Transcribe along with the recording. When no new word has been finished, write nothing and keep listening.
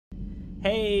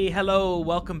Hey, hello,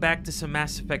 welcome back to some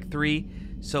Mass Effect 3.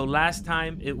 So last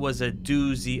time it was a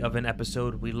doozy of an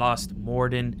episode. We lost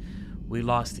Mordin, we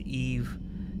lost Eve,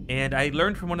 and I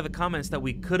learned from one of the comments that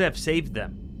we could have saved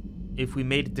them if we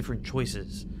made different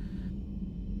choices.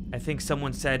 I think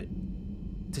someone said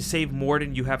to save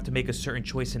Mordin you have to make a certain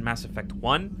choice in Mass Effect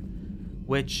 1,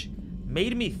 which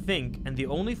made me think, and the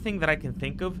only thing that I can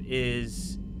think of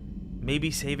is maybe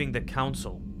saving the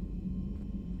Council.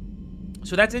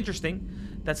 So that's interesting.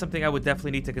 That's something I would definitely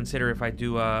need to consider if I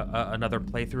do another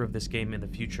playthrough of this game in the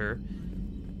future.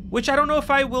 Which I don't know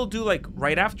if I will do like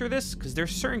right after this, because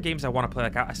there's certain games I want to play.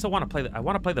 Like I still want to play. I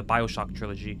want to play the BioShock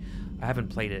trilogy. I haven't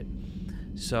played it,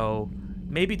 so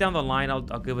maybe down the line I'll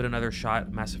give it another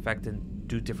shot, Mass Effect, and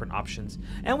do different options.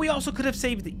 And we also could have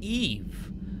saved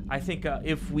Eve. I think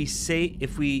if we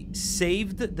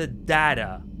saved the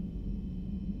data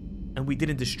and we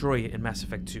didn't destroy it in Mass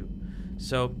Effect 2.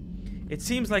 So it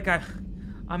seems like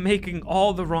I'm making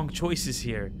all the wrong choices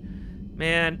here.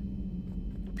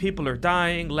 Man, people are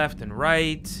dying left and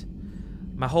right.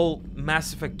 My whole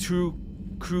Mass Effect 2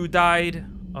 crew died.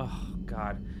 Oh,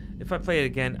 God. If I play it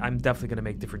again, I'm definitely going to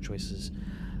make different choices.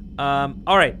 All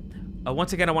right.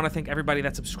 Once again, I want to thank everybody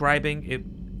that's subscribing.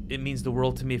 It means the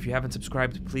world to me. If you haven't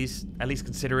subscribed, please at least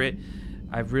consider it.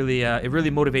 It really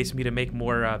motivates me to make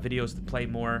more videos, to play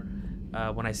more.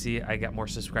 When I see I get more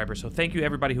subscribers. So thank you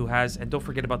everybody who has, and don't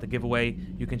forget about the giveaway.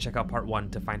 You can check out part 1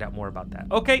 to find out more about that.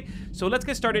 Okay, so let's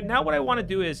get started. Now what I want to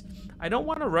do is, I don't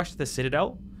want to rush the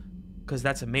Citadel, because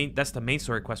that's the main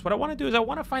story quest. What I want to do is I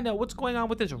want to find out what's going on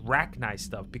with this Rachni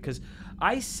stuff, because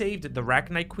I saved the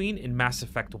Rachni Queen in Mass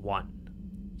Effect 1.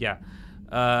 Yeah,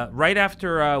 right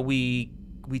after we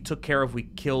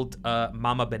killed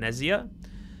Mama Benezia.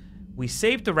 We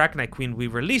saved the Rachni Queen, we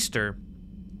released her.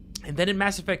 And then in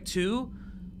Mass Effect 2,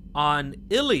 on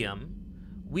Ilium,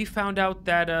 we found out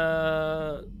that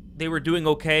they were doing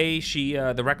okay.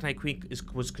 The Rachni Queen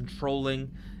was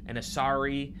controlling an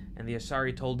Asari, and the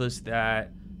Asari told us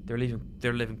that they're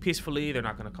living peacefully. They're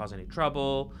not going to cause any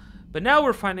trouble. But now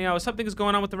we're finding out something is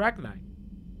going on with the Rachni.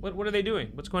 What are they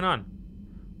doing? What's going on?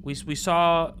 We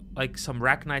saw like some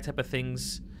Rachni type of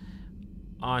things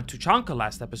on Tuchanka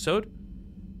last episode,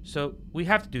 so we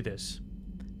have to do this.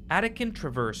 Anakin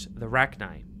Traverse the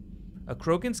Rachni. A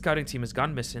Krogan scouting team has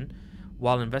gone missing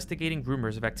while investigating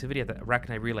rumors of activity at the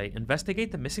Rachni Relay.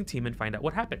 Investigate the missing team and find out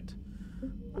what happened.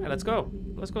 All right, let's go.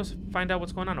 Let's go find out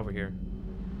what's going on over here.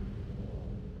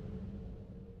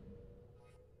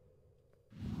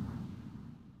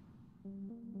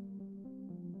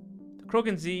 The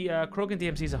Krogan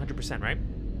DMZ is 100%, right?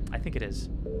 I think it is.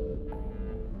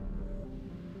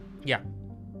 Yeah.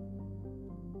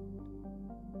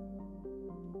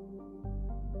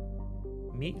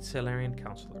 Meet Salarian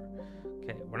Counselor.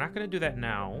 Okay, we're not going to do that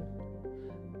now.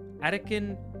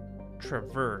 Anakin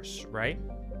Traverse, right?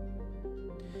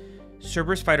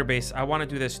 Cerberus Fighter Base. I want to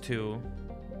do this too.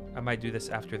 I might do this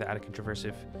after the Anakin Traverse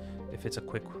if it's a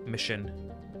quick mission.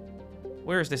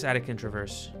 Where is this Anakin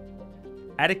Traverse?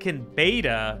 Anakin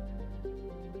Beta.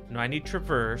 No, I need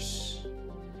Traverse.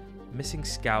 Missing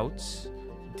Scouts.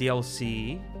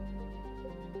 DLC.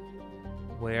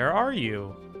 Where are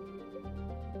you?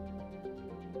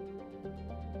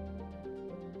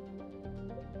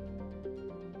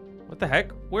 What the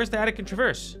heck? Where's the Anakin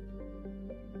Traverse?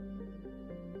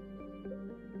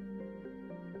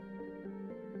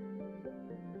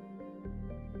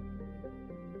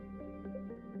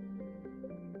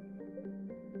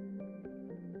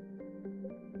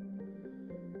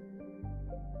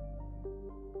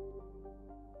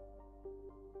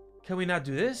 Can we not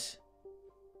do this?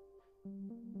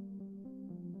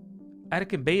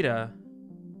 Anakin Beta.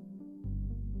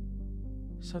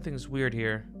 Something's weird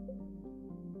here.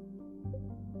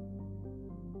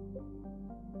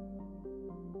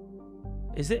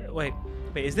 Is it? Wait,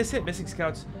 is this it? Missing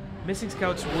Scouts. Missing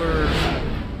Scouts were...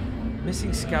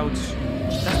 Missing Scouts...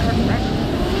 That's correct.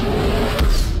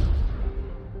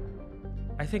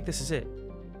 I think this is it.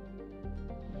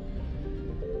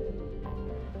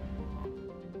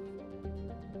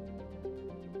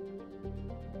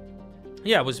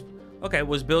 Yeah, it was... Okay, it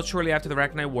was built shortly after the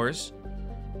Rachni Wars.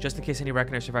 Just in case any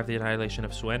Rachni survived the annihilation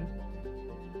of Swen.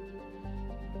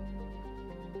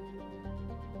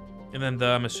 And then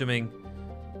I'm assuming...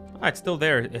 Ah, it's still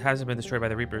there. It hasn't been destroyed by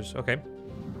the Reapers. Okay.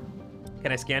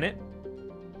 Can I scan it?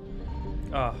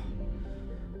 Oh.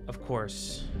 Of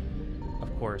course.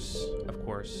 Of course. Of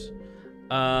course.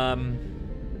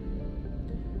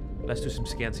 Let's do some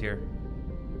scans here.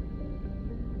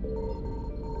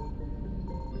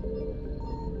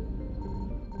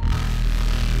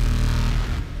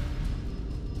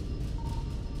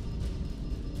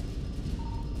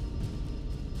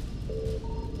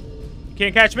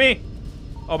 can't catch me!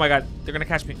 Oh my god, they're gonna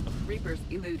catch me. Reapers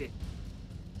eluded.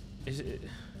 Is it...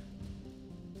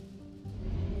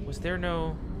 Was there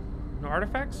no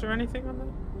artifacts or anything on that?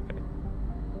 Okay.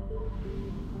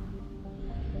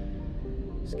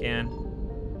 Scan.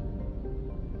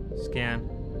 Scan.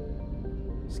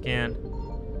 Scan.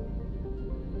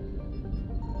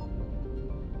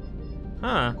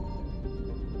 Huh.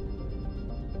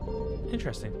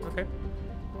 Interesting. Okay.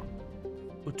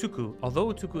 Utuku. Although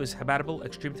Utuku is habitable,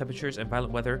 extreme temperatures and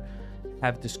violent weather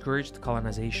have discouraged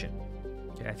colonization.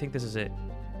 Okay, I think this is it.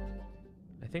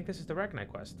 I think this is the Rachni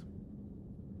quest.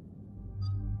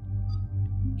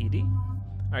 Edie?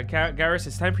 Alright, Garrus,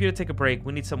 it's time for you to take a break.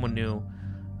 We need someone new.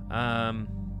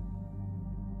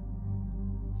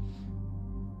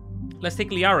 Let's take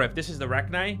Liara. If this is the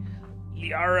Rachni,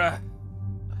 Liara.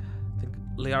 I think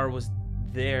Liara was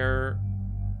there.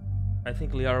 I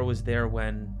think Liara was there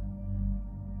when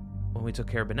we took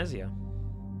care of Benezia.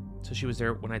 So she was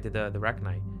there when I did the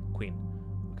Rachni Queen.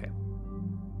 Okay.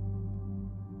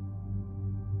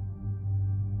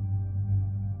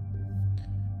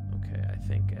 Okay, I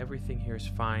think everything here is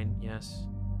fine. Yes.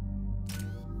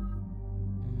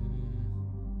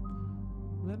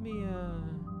 Let me, I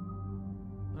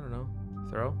don't know,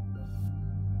 throw.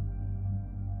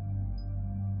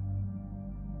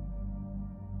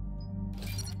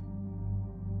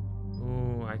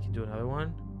 Ooh, I can do another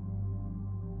one.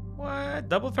 What?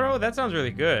 Double throw? That sounds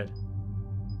really good.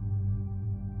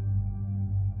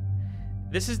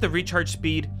 This is the recharge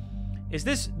speed.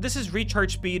 This is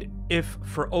recharge speed if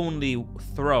for only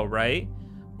throw, right?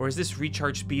 Or is this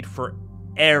recharge speed for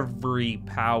every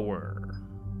power?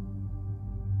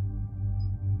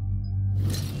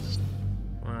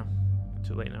 Well,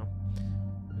 too late now.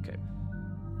 Okay.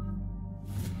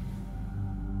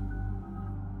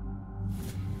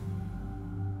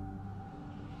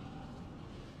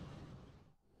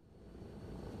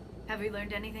 Have you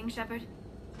learned anything, Shepard?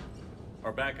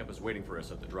 Our backup is waiting for us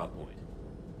at the drop point.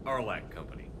 Arlac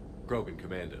Company. Krogan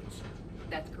Commandos.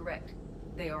 That's correct.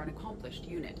 They are an accomplished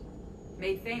unit.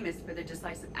 Made famous for their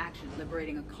decisive action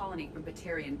liberating a colony from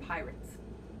Batarian pirates.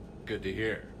 Good to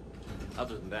hear.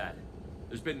 Other than that,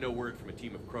 there's been no word from a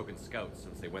team of Krogan scouts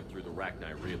since they went through the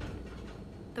Rachni relay.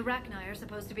 The Rachni are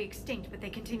supposed to be extinct, but they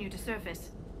continue to surface.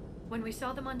 When we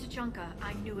saw them on Tuchanka,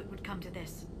 I knew it would come to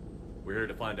this. We're here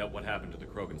to find out what happened to the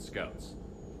Krogan scouts.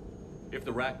 If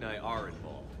the Rachni are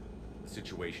involved, the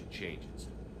situation changes.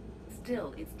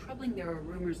 Still, it's troubling there are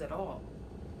rumors at all.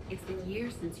 It's been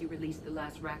years since you released the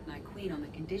last Rachni Queen on the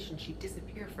condition she'd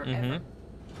disappear forever.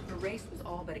 Her race was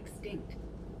all but extinct.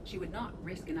 She would not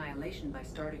risk annihilation by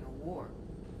starting a war.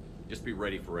 Just be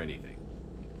ready for anything.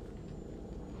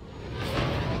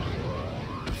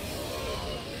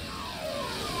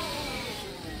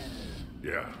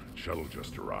 Yeah, shuttle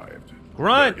just arrived.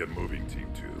 Grunt! Get moving, Team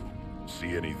 2.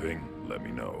 See anything, let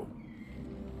me know.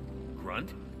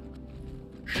 Grunt?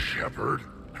 Shepard?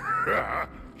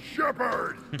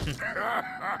 Shepard!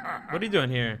 What are you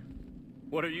doing here?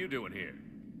 What are you doing here?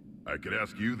 I could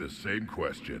ask you the same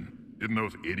question. Didn't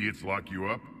those idiots lock you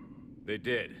up? They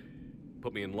did.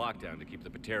 Put me in lockdown to keep the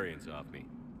Batarians off me.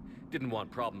 Didn't want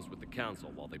problems with the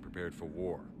Council while they prepared for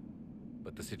war.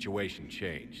 But the situation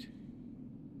changed.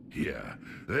 Yeah,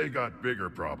 they got bigger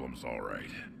problems, all right.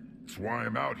 That's why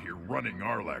I'm out here running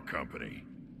Arlac Company.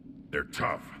 They're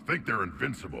tough, think they're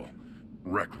invincible.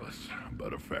 Reckless,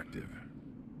 but effective.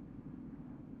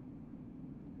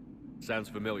 Sounds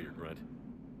familiar, Grunt.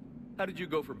 How did you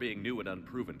go from being new and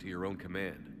unproven to your own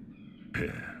command?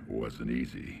 Wasn't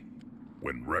easy.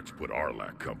 When Rex put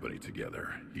Arlac Company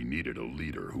together, he needed a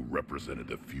leader who represented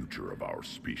the future of our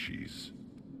species.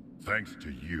 Thanks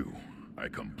to you, I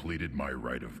completed my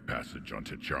rite of passage on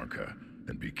Tuchanka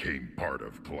and became part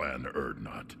of Clan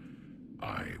Erdnot.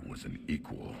 I was an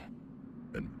equal.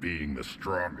 And being the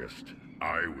strongest,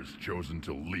 I was chosen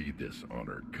to lead this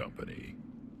honored company.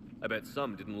 I bet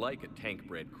some didn't like a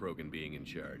tank-bred Krogan being in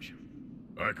charge.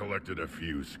 I collected a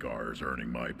few scars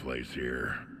earning my place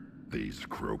here. These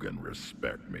Krogan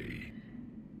respect me.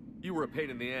 You were a pain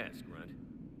in the ass, Grunt.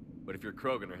 But if your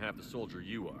Krogan are half the soldier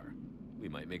you are, we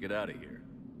might make it out of here.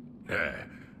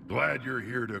 Glad you're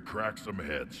here to crack some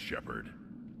heads, Shepard.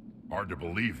 Hard to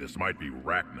believe this might be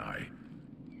Rachni.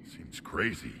 Seems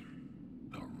crazy.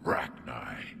 The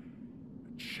Rachni.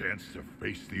 A chance to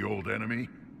face the old enemy?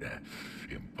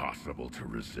 Impossible to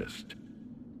resist.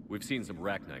 We've seen some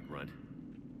Rachni, Grunt.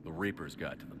 The Reapers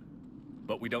got to them.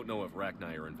 But we don't know if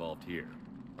Rachni are involved here.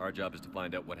 Our job is to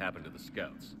find out what happened to the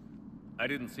scouts. I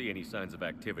didn't see any signs of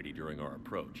activity during our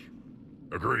approach.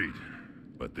 Agreed.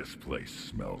 But this place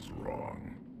smells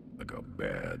wrong. Like a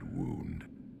bad wound.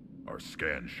 Our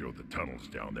scans show the tunnels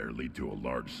down there lead to a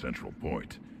large central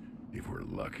point. If we're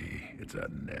lucky, it's a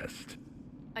nest.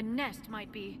 A nest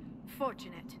might be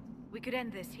fortunate. We could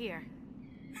end this here.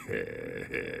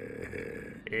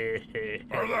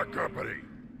 Arlac Company,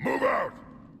 move out!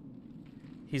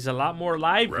 He's a lot more Grab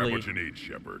lively. what you need,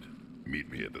 Shepard. Meet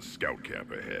me at the scout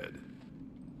camp ahead.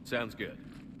 Sounds good.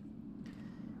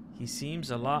 He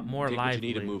seems a lot more Take lively. what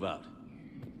you need to move out.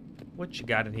 What you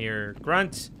got in here,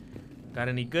 Grunt? Got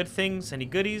any good things? Any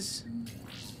goodies?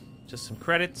 Just some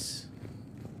credits.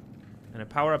 And a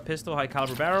power-up pistol, high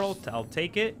caliber barrel. I'll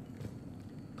take it.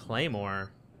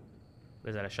 Claymore.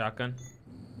 Is that a shotgun?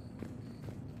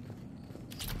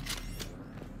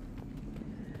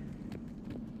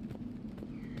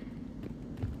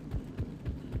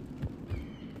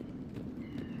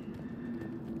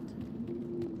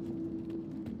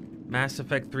 Mass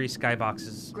Effect 3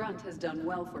 skyboxes. Grunt has done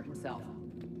well for himself.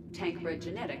 Tank-bred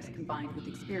genetics combined with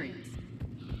experience.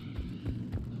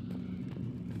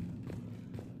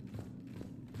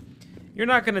 You're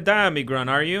not gonna die on me, Grunt,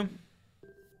 are you?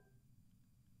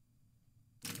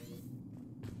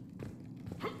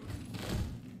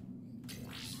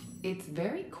 It's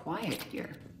very quiet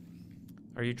here.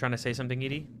 Are you trying to say something,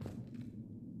 Edie?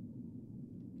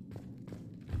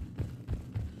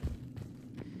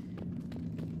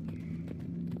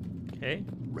 Okay.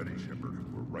 Ready,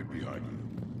 Shepard. We're right behind you.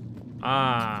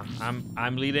 Ah,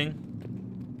 I'm leading.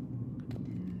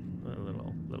 A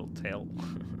little tail.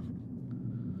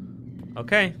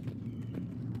 Okay.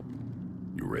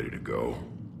 You ready to go?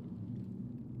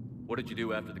 What did you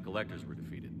do after the Collectors were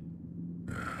defeated?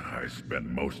 I spent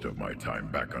most of my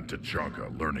time back on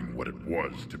Tuchanka learning what it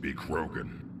was to be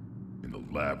Krogan. In the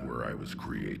lab where I was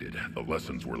created, the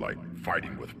lessons were like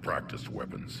fighting with practice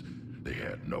weapons. They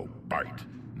had no bite,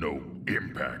 no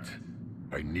impact.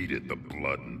 I needed the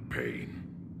blood and pain.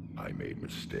 I made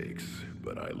mistakes,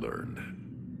 but I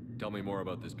learned. Tell me more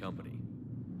about this company.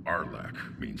 Arlac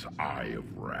means Eye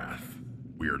of Wrath.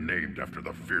 We are named after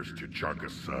the fierce Tuchanka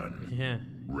sun. Yeah.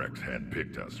 Rex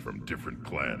handpicked us from different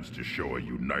clans to show a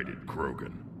united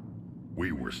Krogan.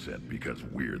 We were sent because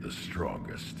we're the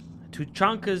strongest.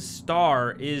 Tuchanka's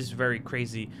star is very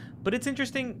crazy, but it's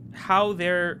interesting how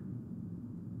they're...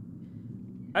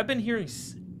 I've been hearing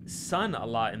sun a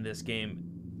lot in this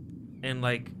game, and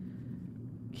like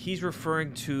he's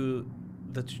referring to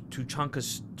the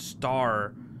Tuchanka's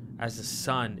star as the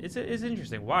sun. It's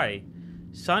interesting. Why?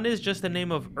 Sun is just the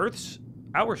name of Earth's,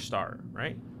 our star,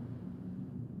 right?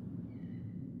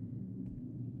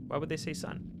 Why would they say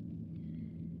sun?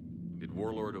 Did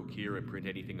Warlord Okir imprint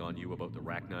anything on you about the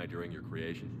Rachni during your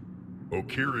creation?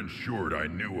 Okir ensured I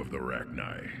knew of the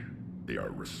Rachni. They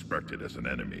are respected as an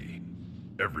enemy.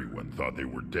 Everyone thought they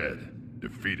were dead,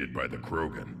 defeated by the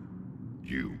Krogan.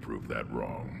 You proved that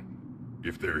wrong.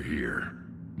 If they're here,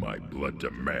 my blood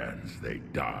demands they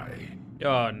die.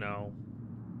 Oh no.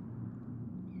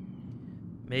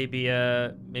 Maybe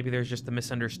there's just a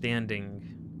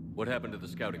misunderstanding. What happened to the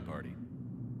scouting party?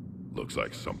 Looks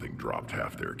like something dropped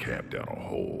half their camp down a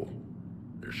hole.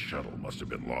 Their shuttle must have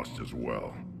been lost as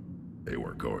well. They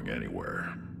weren't going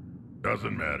anywhere.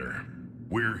 Doesn't matter.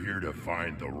 We're here to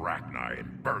find the Rachni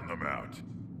and burn them out.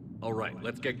 All right,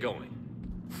 let's get going.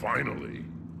 Finally.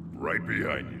 Right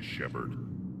behind you, Shepard.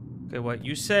 Okay, what?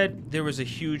 You said there was a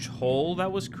huge hole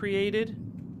that was created?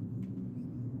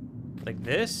 Like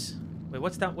this? Wait,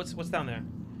 what's down there?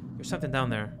 There's something down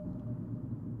there.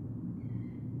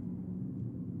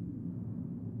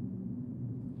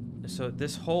 So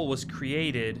this hole was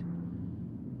created,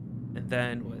 and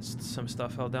then some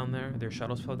stuff fell down there. Their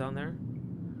shuttles fell down there.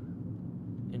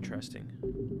 Interesting.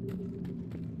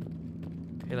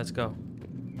 Okay, let's go.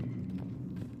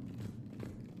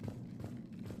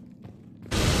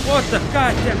 What the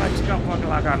goddamn? Let's go.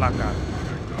 Laka.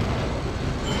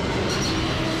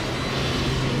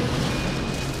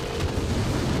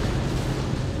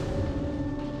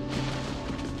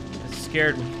 That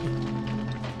scared me.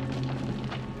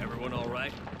 Everyone all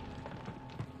right?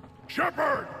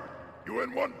 Shepard! You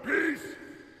in one piece?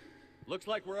 Looks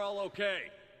like we're all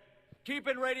okay. Keep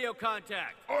in radio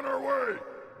contact. On our way!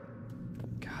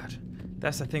 God,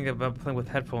 that's the thing about playing with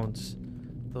headphones.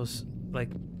 Those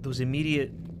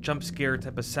immediate jump scare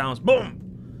type of sounds.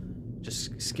 Boom!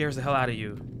 Just scares the hell out of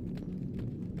you.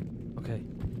 Okay.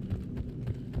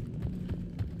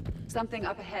 Something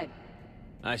up ahead.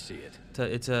 I see it.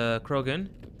 It's a Krogan.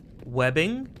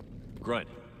 Webbing. Grunt,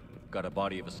 got a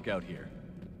body of a scout here.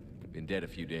 Been dead a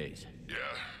few days. Yeah.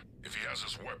 If he has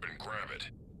his weapon, grab it.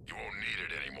 You won't need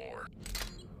it anymore.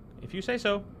 If you say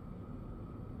so.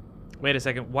 Wait a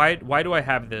second. Why do I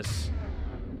have this?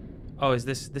 Oh, is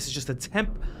this is just a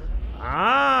temp?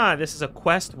 Ah, this is a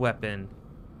quest weapon.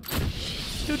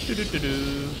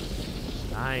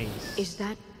 Nice. Is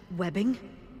that webbing?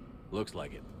 Looks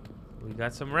like it. We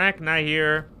got some Rachni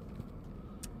here.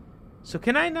 So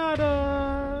can I not,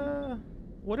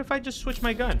 what if I just switch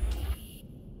my gun?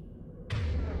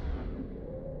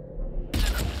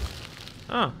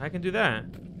 Oh, I can do that.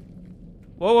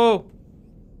 Whoa, whoa.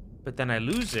 But then I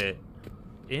lose it.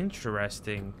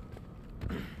 Interesting.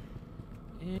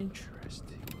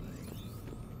 Interesting.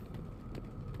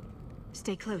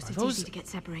 Stay close. It's those easy to get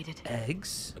separated.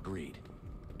 Eggs? Agreed.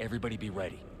 Everybody be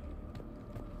ready.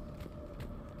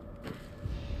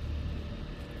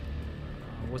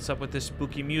 What's up with this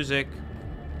spooky music?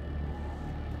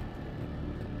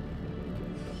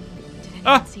 Did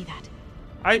anyone see that?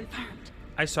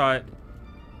 I saw it.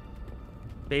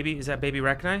 Baby, is that baby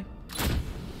Rachni?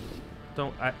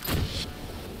 Don't I?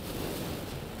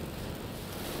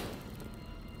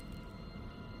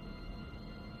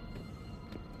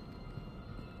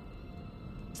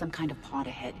 Some kind of pod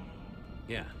ahead.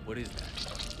 Yeah, what is that?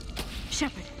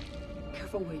 Shepard.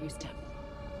 Careful where you step.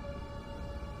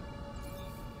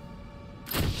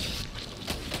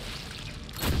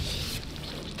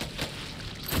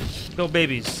 Go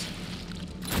babies.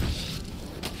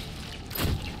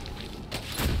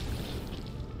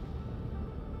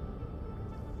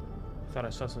 Thought I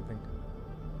saw something.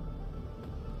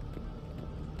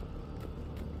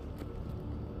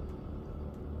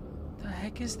 The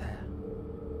heck is that?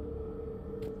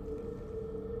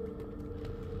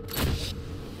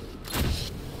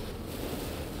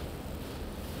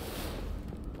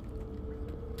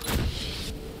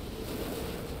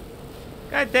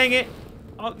 God dang it.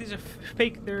 Oh, these are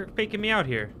fake. They're faking me out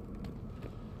here.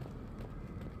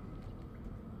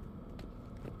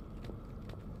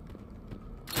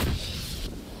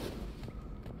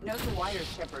 Note the wires,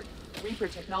 Shepard. Reaper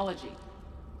technology.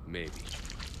 Maybe.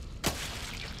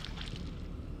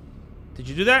 Did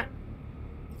you do that?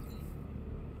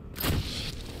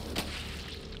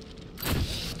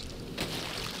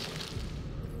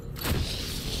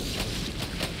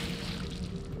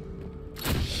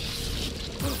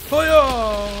 Fire!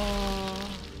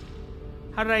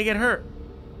 How did I get hurt?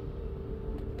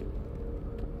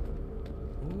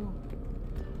 Ooh.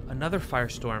 Another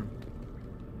firestorm.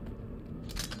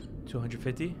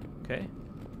 250. Okay.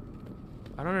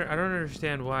 I don't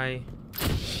understand why.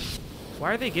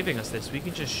 Why are they giving us this? We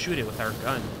can just shoot it with our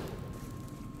gun.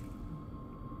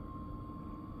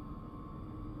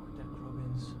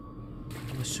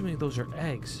 I'm assuming those are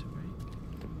eggs, right?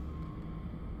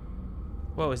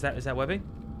 Whoa, is that webbing?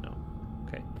 No.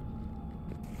 Okay.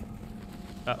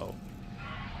 Uh-oh.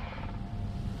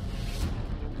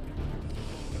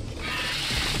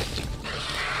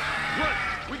 Grunt,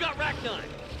 we got Rachni.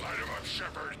 Light him up,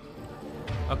 Shepard.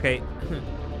 Okay.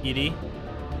 ED,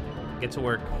 get to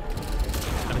work.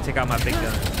 I'm gonna take out my big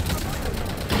gun.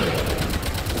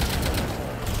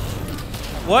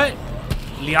 What?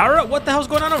 Liara? What the hell's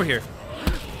going on over here?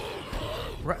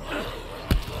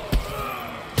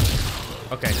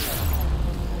 Okay.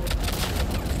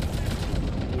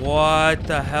 What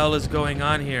the hell is going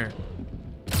on here?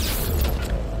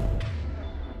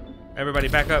 Everybody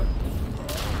back up.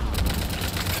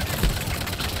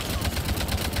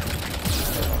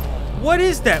 What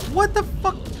is that? What the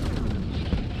fuck?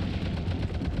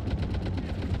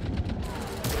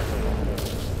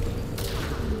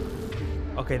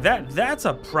 Okay, that's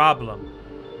a problem.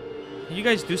 Can you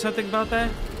guys do something about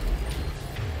that?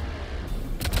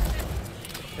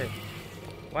 Okay.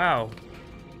 Wow.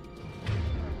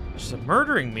 Just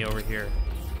murdering me over here.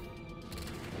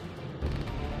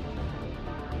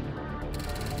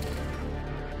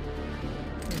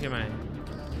 Let me get my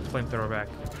flamethrower back.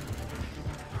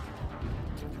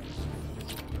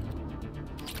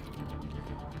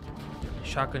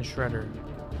 Shotgun shredder.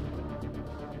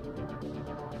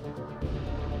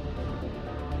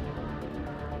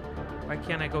 Why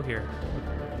can't I go here?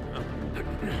 Oh.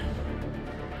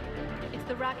 It's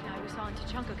the Rachni we saw in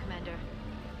Tachanka, Commander.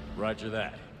 Roger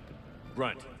that.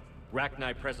 Grunt,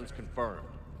 Rachni presence confirmed.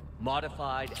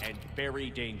 Modified and very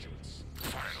dangerous.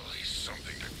 Finally,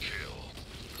 something to kill.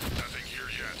 Nothing here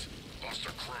yet. Lost a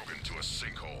Krogan to a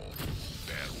sinkhole.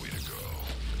 Bad way to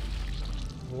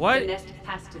go. What? The nest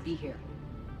has to be here.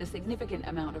 The significant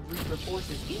amount of Reaper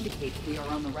forces indicates we are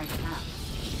on the right path.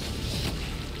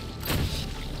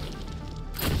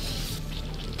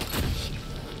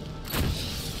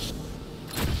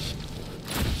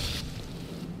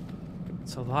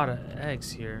 It's a lot of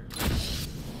eggs here.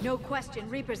 No question,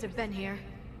 Reapers have been here.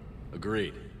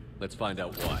 Agreed. Let's find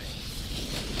out why.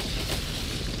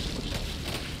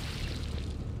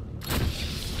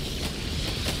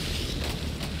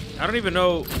 I don't even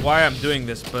know why I'm doing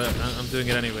this, but I'm doing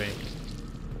it anyway.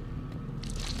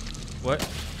 What?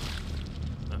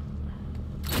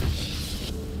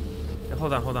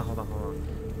 Hold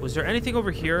on. Was there anything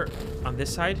over here on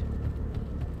this side?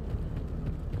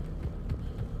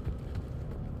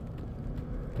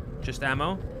 Just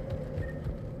ammo?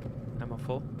 Ammo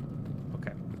full?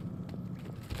 Okay.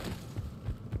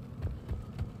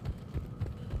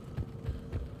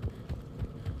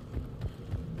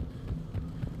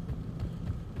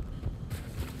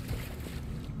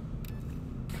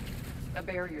 A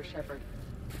barrier, Shepard.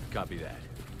 Copy that.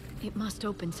 It must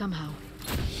open somehow.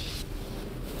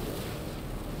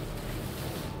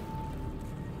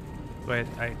 Wait,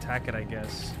 I attack it, I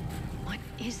guess. What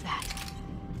is that?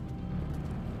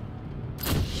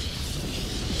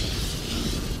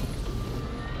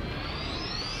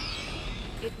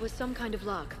 It was some kind of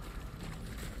lock.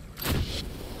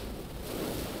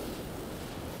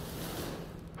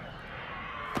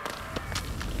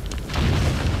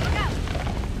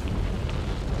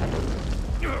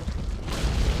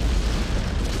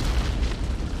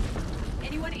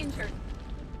 Anyone injured?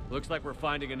 Looks like we're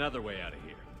finding another way out of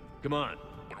here. Come on.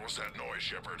 What was that noise,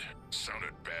 Shepard?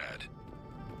 Sounded bad.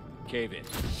 Cave in.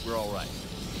 We're all right.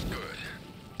 Good.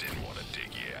 Didn't want to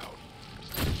dig you out.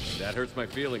 That hurts my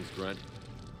feelings, Grunt.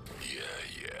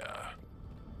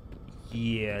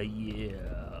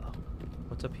 Yeah.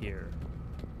 What's up here?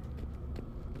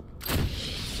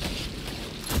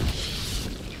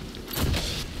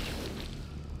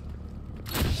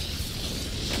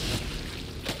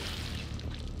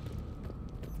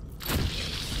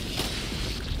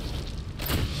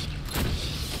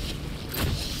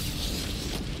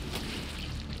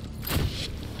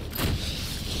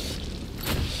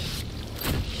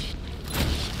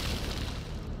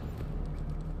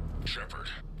 Shepard,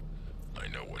 I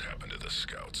know what happened to the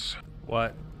scouts.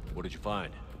 What? What did you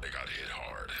find? They got hit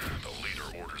hard. The leader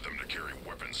ordered them to carry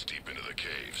weapons deep into the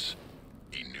caves.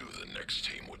 He knew the next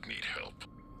team would need help.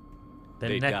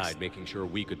 They died making sure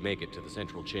we could make it to the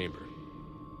central chamber.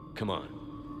 Come on.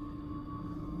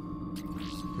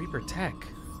 Reaper Tech.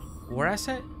 War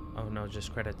asset? Oh no,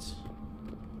 just credits.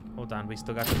 Hold on, we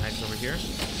still got some knives over here.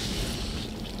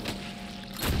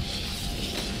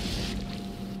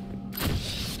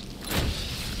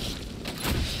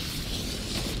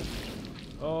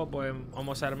 Oh boy, I'm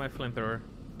almost out of my flamethrower.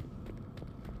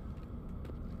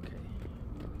 Okay,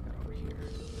 got over here.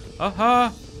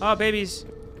 Oh, babies.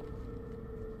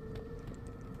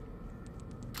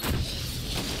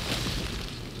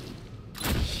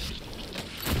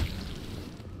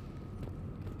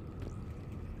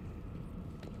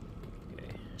 Okay.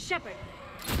 Shepard!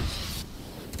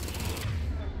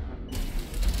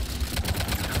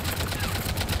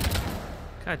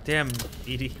 God damn,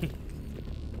 Edie.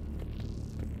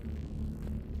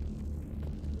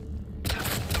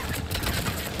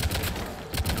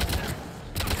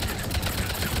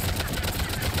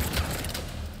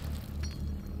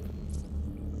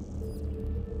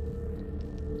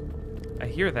 I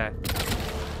hear that.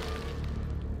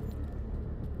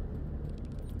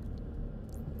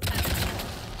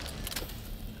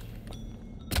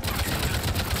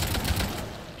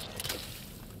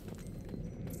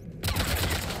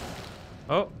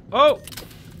 Oh!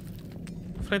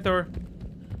 Flamethrower.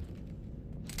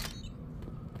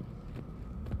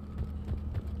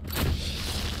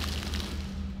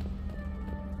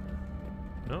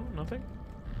 No, nothing.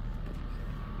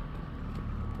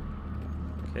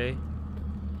 Okay.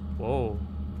 Whoa.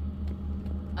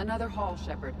 Another hall,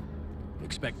 Shepard.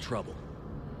 Expect trouble.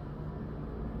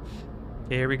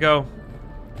 Okay, here we go.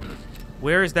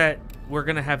 Where is that? We're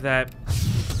gonna have that.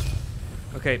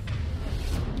 Okay.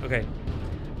 Okay.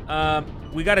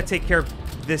 We gotta take care of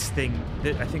this thing.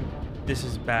 I think this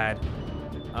is bad.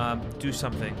 Do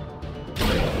something.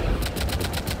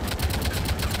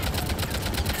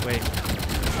 Wait.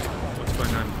 What's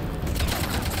going on?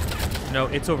 No,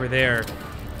 it's over there.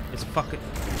 It's fucking...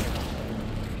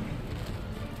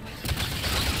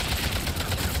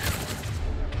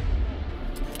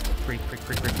 Freak.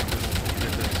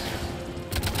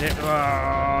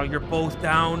 Oh, you're both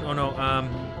down. Oh no,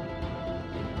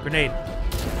 grenade.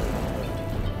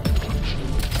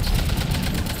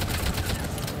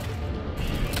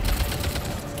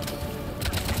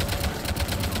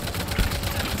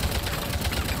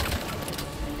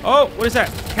 Oh, what is that?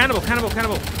 Cannibal.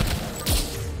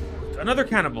 Another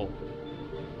cannibal.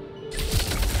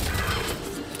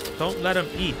 Don't let him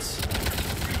eat.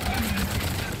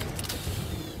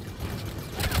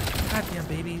 Goddamn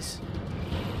babies.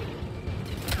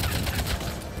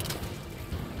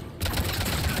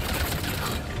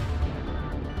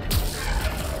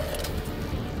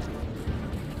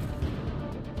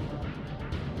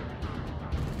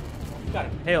 Got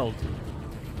impaled.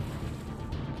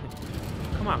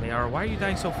 Come on, Liara. Why are you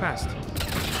dying so fast?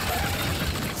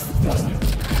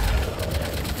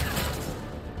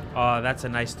 Oh, that's a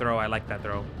nice throw. I like that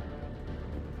throw.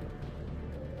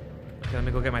 Okay, let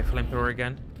me go get my flamethrower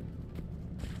again.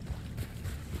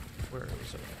 Where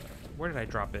is it? Where did I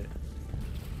drop it?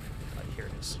 Here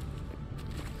it is.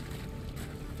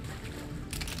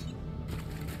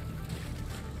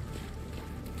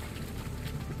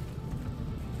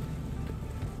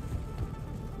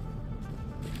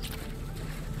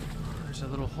 There's a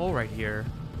little hole right here.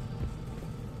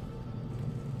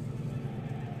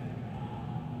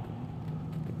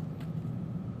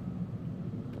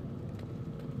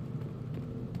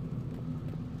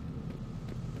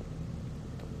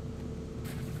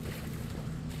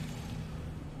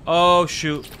 Oh,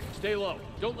 shoot. Stay low.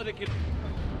 Don't let it get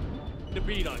the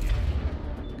beat on you.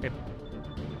 Okay.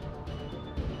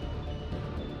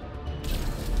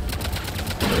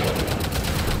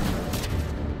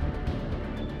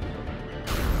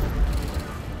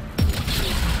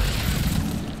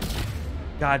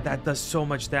 God, that does so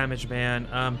much damage, man.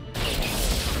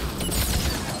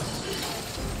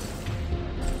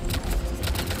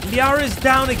 Liara's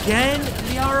down again?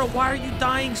 Liara, why are you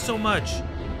dying so much?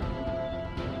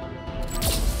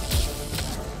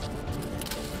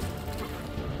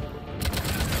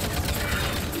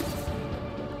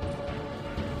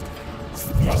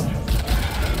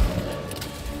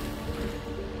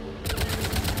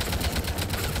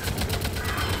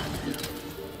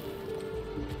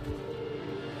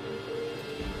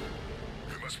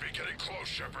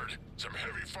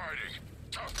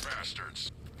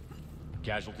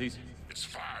 Casualties? It's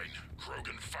fine.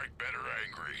 Krogan fight better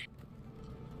angry.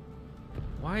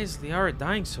 Why is Liara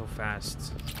dying so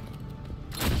fast?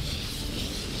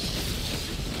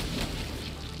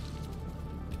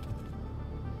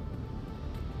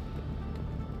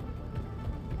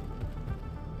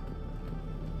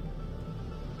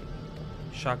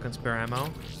 Shotgun spare ammo.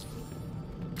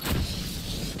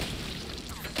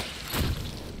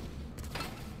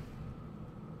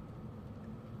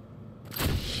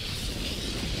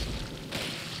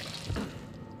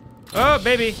 Oh,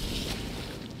 baby.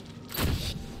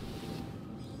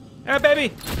 Oh,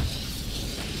 baby.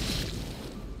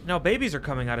 No, babies are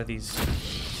coming out of these.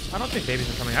 I don't think babies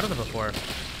are coming out of them before.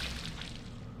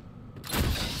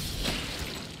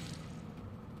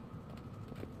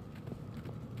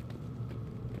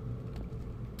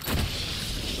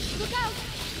 Look out!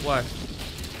 What?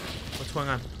 What's going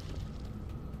on?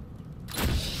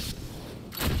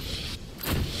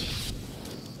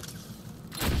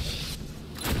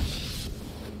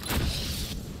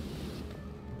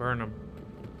 Burn them.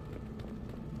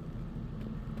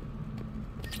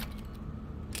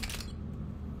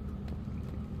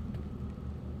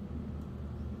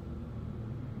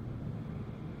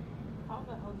 How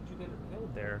the hell did you get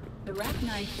killed there? The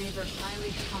Rachni favor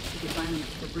highly toxic environments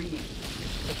for breeding,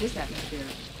 but this atmosphere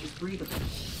is breathable.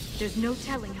 There's no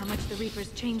telling how much the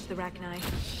Reapers changed the Rachni.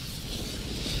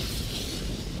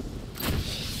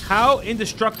 How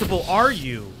indestructible are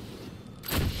you?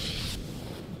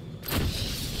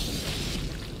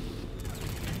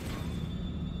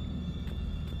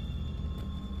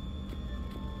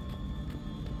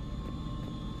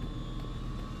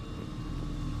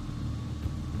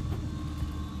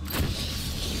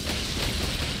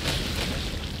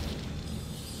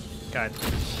 God. I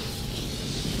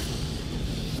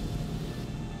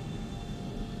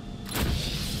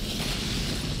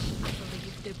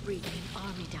believe they're breeding an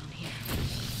army down here.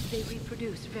 They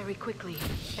reproduce very quickly,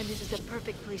 and this is a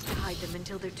perfect place to hide them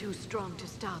until they're too strong to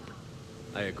stop.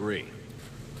 I agree.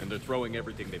 And they're throwing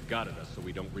everything they've got at us so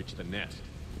we don't reach the nest.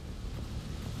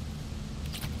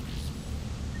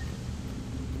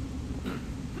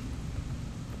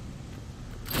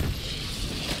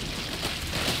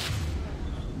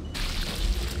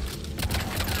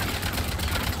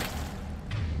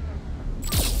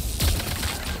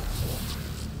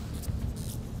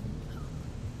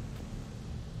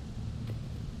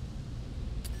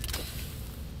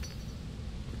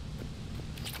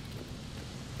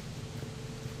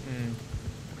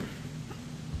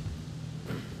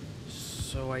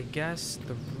 So I guess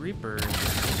the Reapers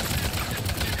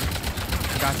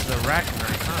got to the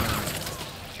Rachni, huh?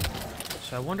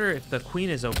 So I wonder if the Queen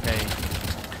is okay.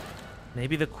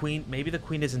 Maybe the Queen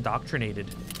is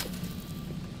indoctrinated.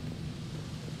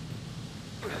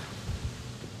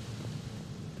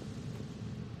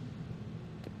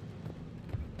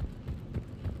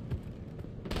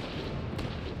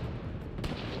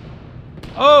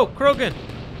 Oh, Krogan!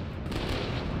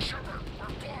 Shepard, we're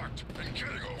blocked and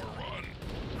getting overrun.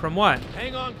 From what?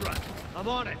 Hang on, Grunt. I'm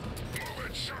on it.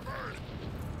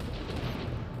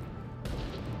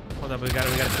 Hold up, we gotta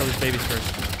kill these babies first.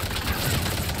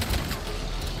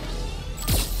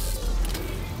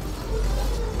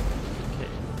 Okay.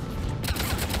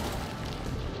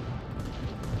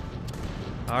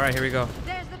 All right, here we go.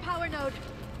 There's the power node.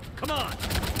 Come on!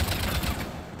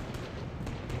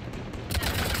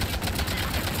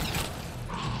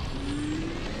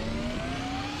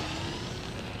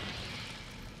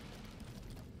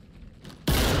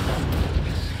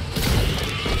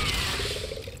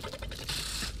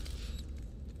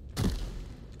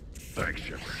 Thanks,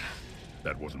 Shepard.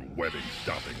 That wasn't webbing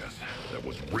stopping us. That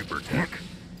was Reaper tech.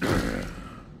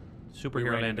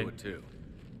 Superhero ran into landing. it too.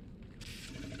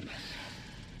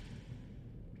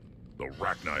 The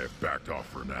Rachni have backed off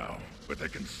for now, but they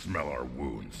can smell our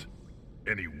wounds.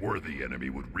 Any worthy enemy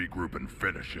would regroup and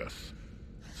finish us.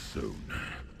 Soon.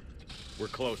 We're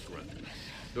close, Grunt.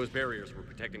 Those barriers were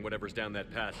protecting whatever's down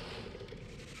that passage.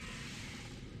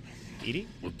 Edie?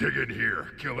 We'll dig in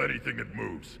here, kill anything that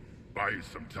moves. Buy you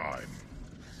some time.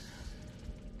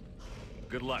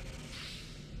 Good luck.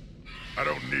 I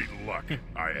don't need luck.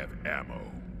 I have ammo.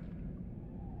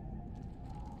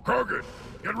 Krogan,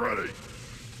 get ready!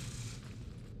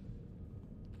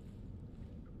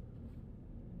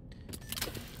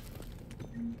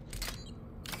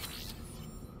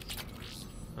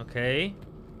 Okay.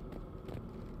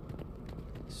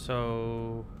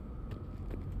 So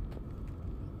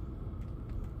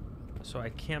I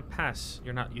can't pass.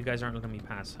 You guys aren't letting me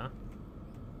pass, huh?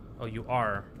 Oh, you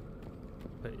are.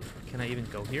 But can I even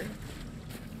go here?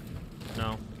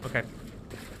 No. Okay.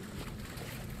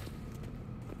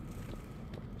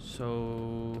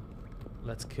 So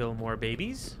let's kill more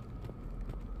babies.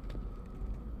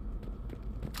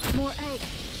 More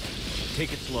eggs.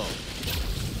 Take it slow.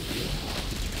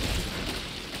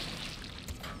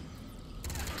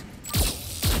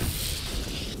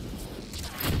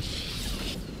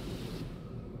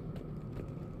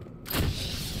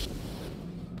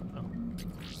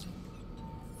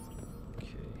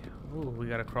 Ooh, we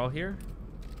gotta crawl here.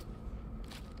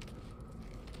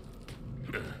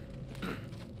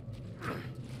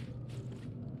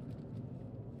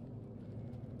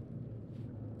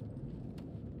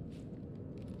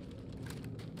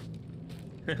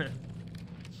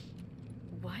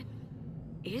 What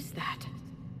is that?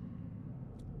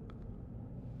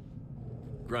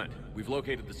 Grunt, we've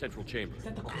located the central chamber.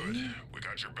 Good. We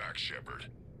got your back, Shepard.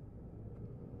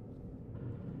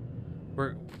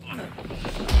 We're...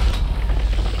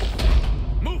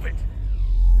 Move it!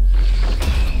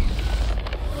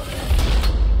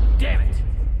 Damn it!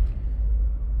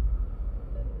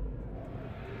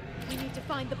 We need to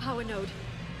find the power node.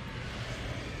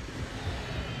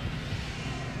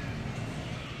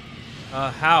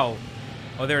 How?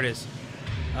 Oh, there it is.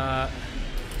 Heavy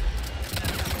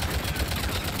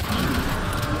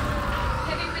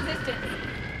resistance.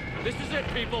 This is it,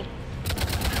 people!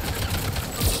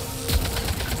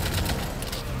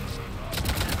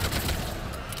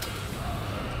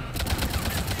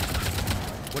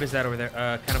 What is that over there?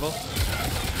 Cannibal?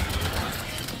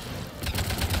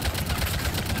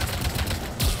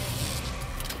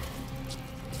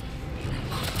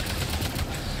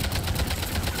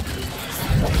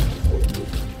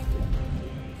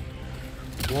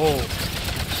 Whoa.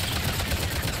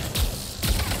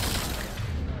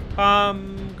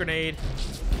 Grenade.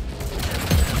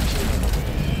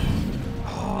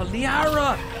 Oh,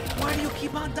 Liara! Why do you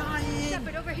keep on dying?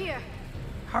 Shepard, over here.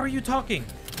 How are you talking?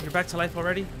 You're back to life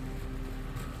already?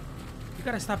 You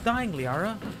gotta stop dying,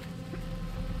 Liara.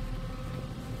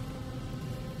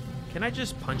 Can I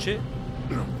just punch it?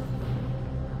 We gotta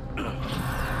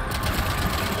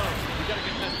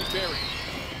get past this barrier.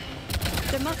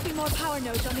 There must be more power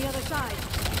nodes on the other side.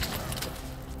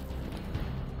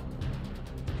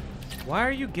 Why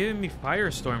are you giving me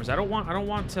firestorms? I don't want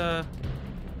to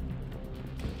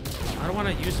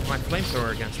use my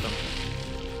flamethrower against them.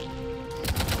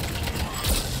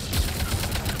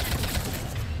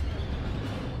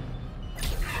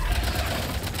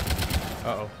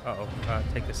 Uh-oh.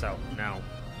 Take this out now.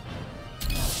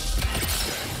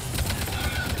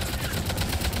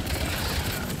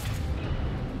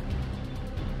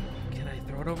 Can I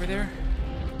throw it over there?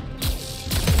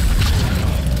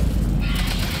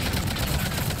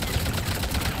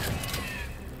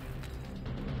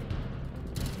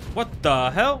 What the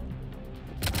hell?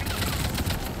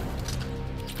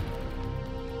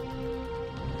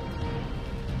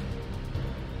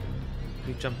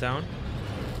 You jump down.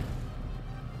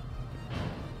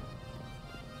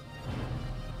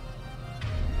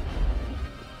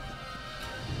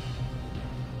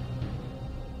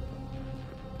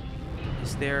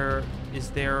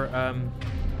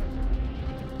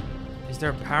 Is there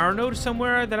a power node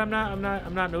somewhere that I'm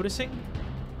not noticing?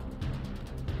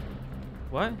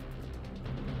 What?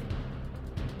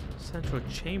 Central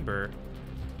chamber.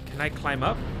 Can I climb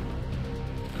up?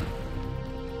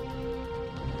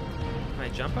 Can I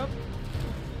jump up?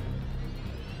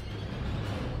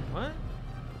 What?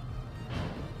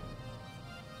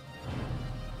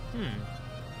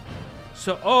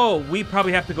 So, oh, we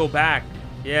probably have to go back.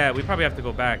 Yeah, we probably have to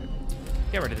go back.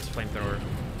 Get rid of this flamethrower.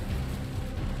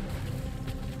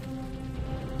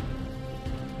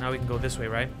 Now we can go this way,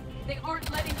 right? They aren't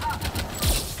letting up.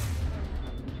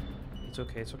 It's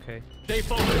okay, it's okay. Stay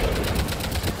focused.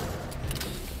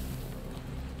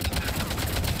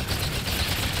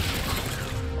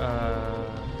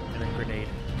 And a grenade.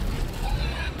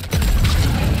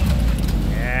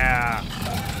 Yeah.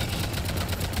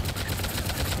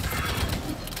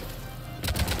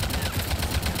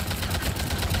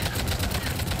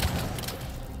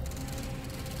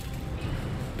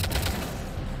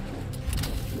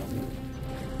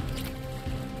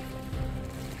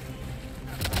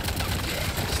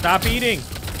 Stop eating.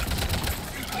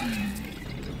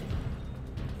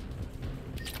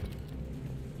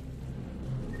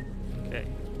 Okay.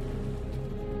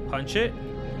 Punch it. Their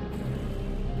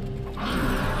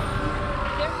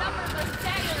numbers are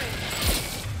staggering.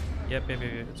 Yep,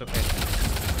 it's okay.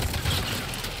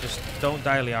 Just don't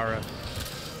die, Liara.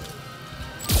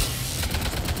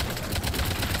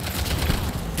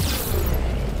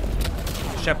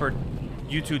 Shepard,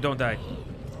 you two don't die.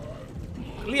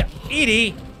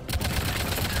 Edie!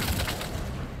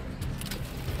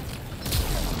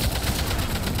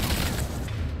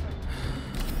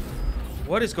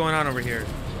 What is going on over here?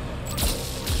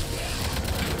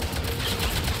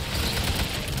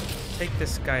 Take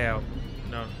this guy out.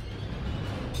 No.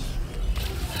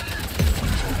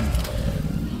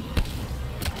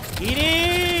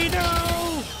 Edie!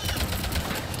 No!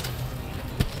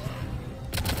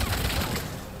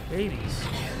 Babies.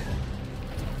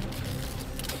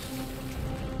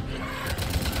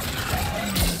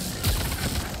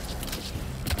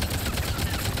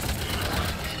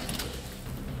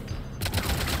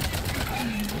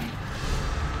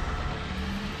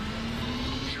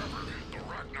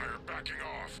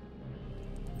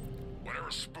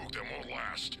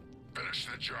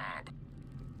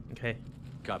 Okay.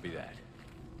 Copy that.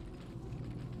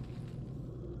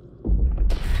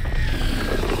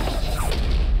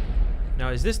 Now,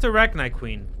 is this the Rachni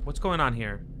Queen? What's going on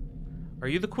here? Are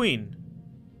you the queen?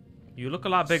 You look a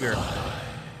lot bigger.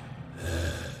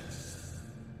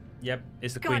 Yep,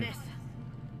 it's the queen.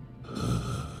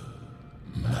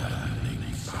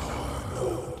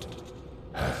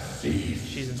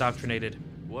 She's indoctrinated.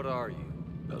 What are you?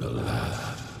 The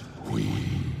last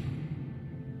queen.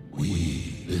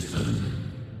 We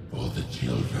listen for the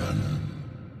children.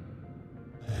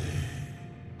 They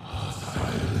are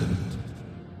silent.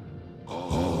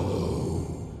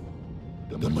 Although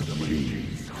the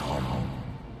machines come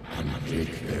and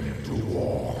take them to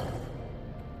war,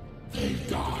 they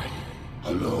die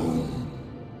alone,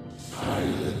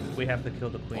 silent, We have to kill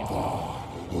the queen. far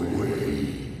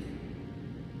away.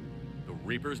 The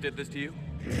Reapers did this to you?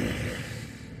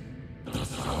 The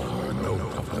sour note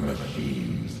of the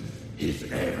machines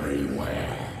is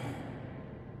everywhere.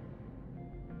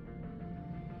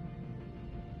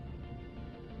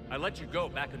 I let you go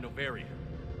back in Novaria.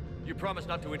 You promised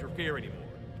not to interfere anymore.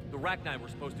 The Rachni were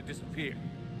supposed to disappear.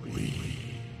 We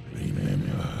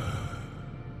remember.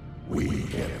 We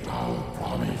kept our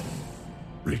promise.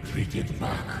 Retreated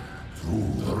back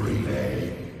through the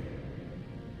relay.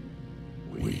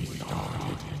 We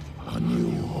started a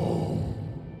new home.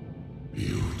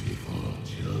 Beautiful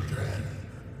children.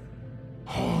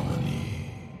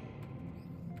 Harmony.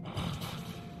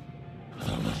 But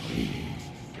the machines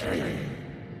came.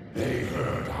 They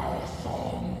heard our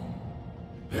song.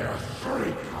 Their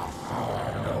shriek of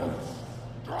our notes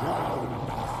drowned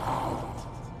us out.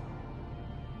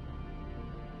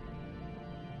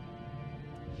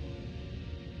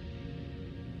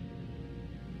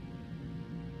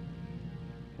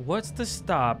 What's to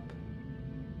stop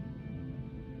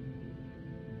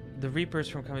the Reapers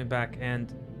from coming back?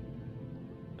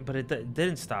 But it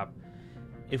didn't stop.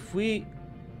 If we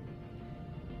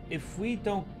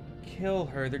don't kill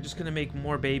her, they're just gonna make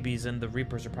more babies, and the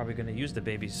Reapers are probably gonna use the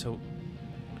babies. So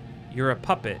you're a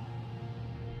puppet.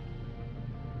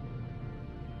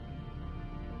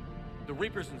 The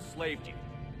Reapers enslaved you,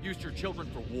 used your children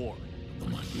for war. The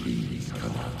machines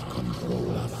cannot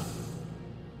control us,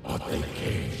 but they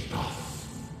caged us,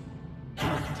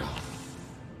 hacked us.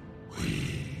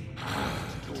 We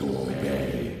had to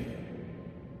obey.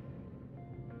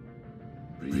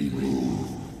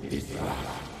 Remove this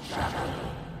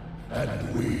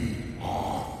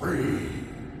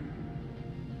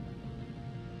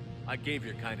I gave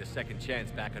your kind a second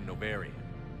chance back on Novaria.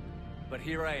 But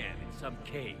here I am in some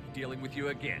cave dealing with you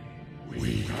again.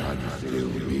 We can still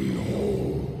be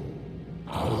whole.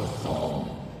 Our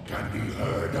song can be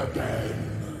heard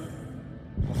again.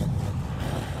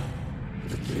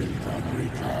 The children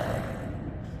return.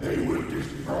 They will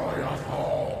destroy us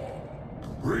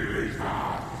all. Release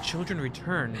us. Children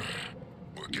return.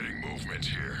 We're getting movement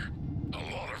here. A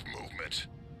lot of movement.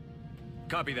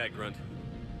 Copy that, Grunt.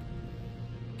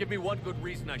 Give me one good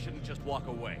reason I shouldn't just walk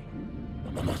away.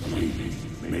 The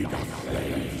machines make us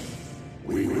slaves.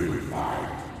 We will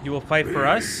fight. You will fight for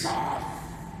us?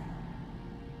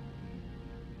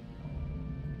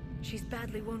 She's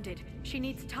badly wounded. She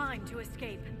needs time to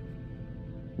escape.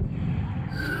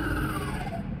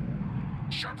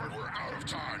 Shepard, we're out of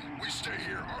time. We stay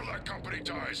here, Arlac Company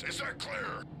dies. Is that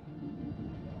clear?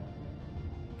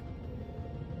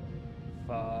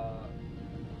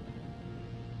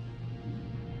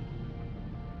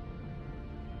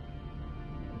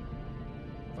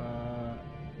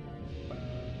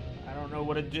 I don't know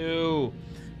what to do.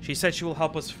 She said she will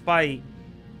help us fight.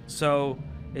 So,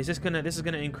 this is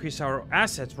gonna increase our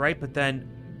assets, right? But then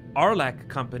Arlac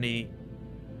Company,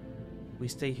 we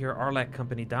stay here, Arlac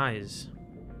Company dies.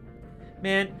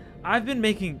 Man, I've been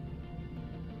making,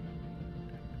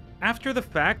 after the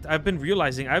fact, I've been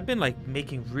realizing I've been like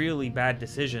making really bad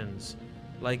decisions.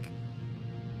 Like,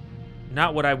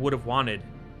 not what I would have wanted,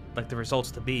 like the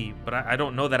results to be, but I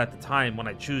don't know that at the time when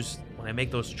I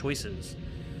make those choices.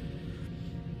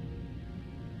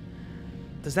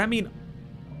 Does that mean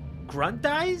Grunt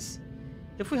dies?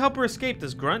 If we help her escape,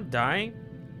 does Grunt die?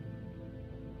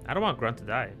 I don't want Grunt to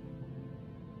die.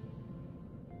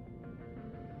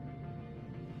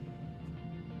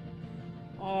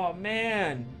 Oh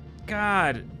man,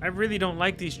 God, I really don't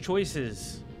like these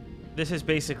choices. This is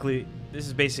basically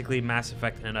Mass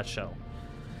Effect in a nutshell.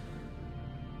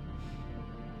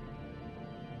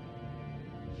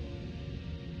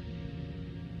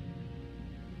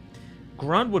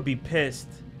 Grunt would be pissed.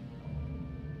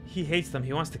 He hates them.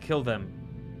 He wants to kill them.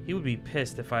 He would be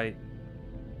pissed if I...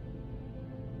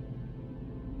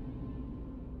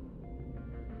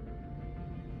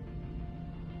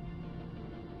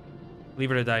 leave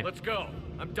her to die. Let's go.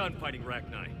 I'm done fighting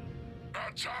Rachni.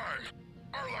 About time.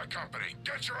 Arlac Company,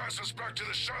 get your asses back to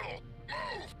the shuttle.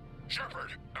 Move.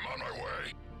 Shepard, I'm on my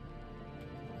way.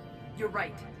 You're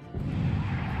right.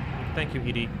 Thank you,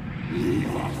 Edie.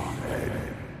 Leave us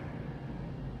dead.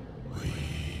 We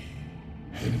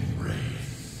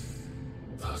embrace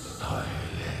the silence.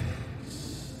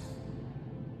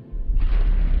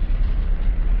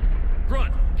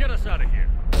 Grunt, get us out of here.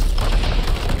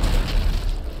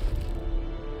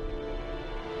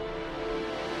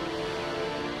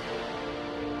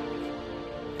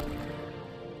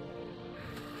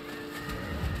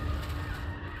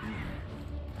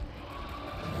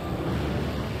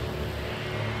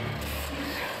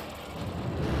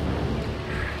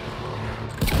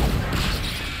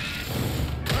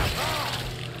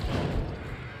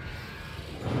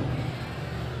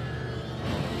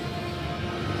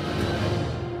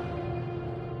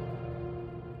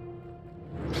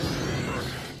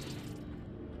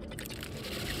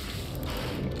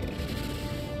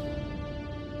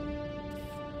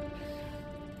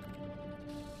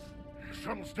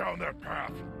 Shuttle's down that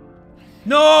path.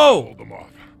 No! Hold them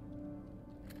off.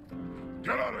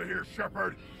 Get out of here,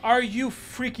 Shepard. Are you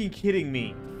freaking kidding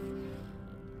me?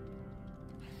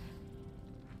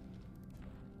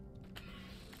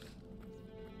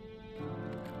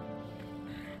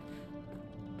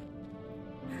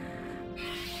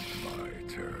 My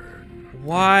turn.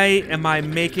 Why am I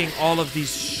making all of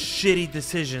these shitty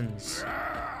decisions?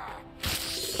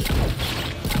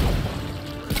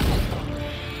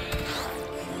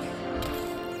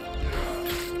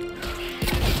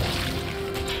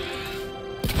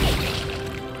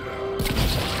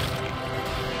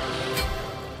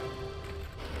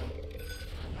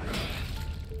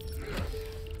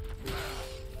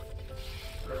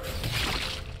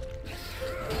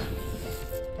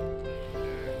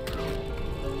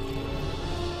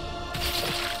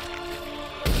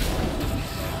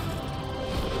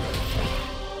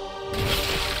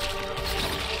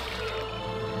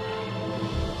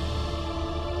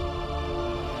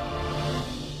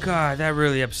 God, that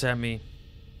really upset me.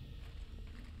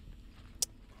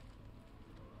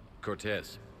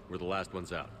 Cortez, we're the last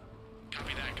ones out.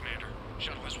 Copy that, Commander.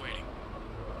 Shuttle is waiting.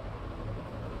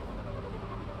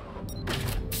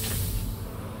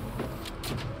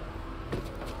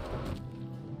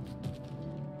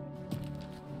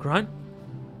 Grunt?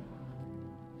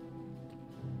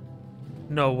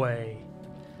 No way.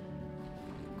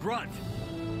 Grunt!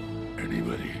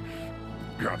 Anybody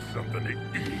got something to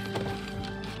eat?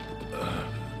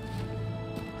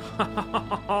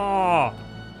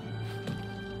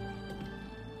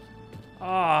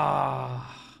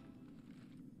 Ah.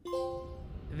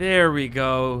 There we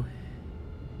go.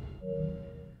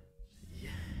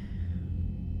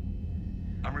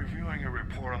 I'm reviewing your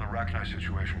report on the Rachni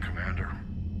situation, Commander.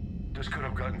 This could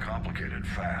have gotten complicated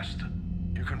fast.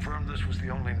 You confirmed this was the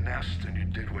only nest, and you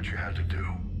did what you had to do.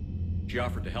 She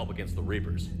offered to help against the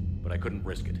Reapers, but I couldn't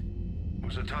risk it. It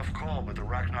was a tough call, but the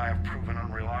Rachni have proven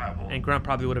unreliable. And Grunt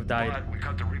probably would have died. But we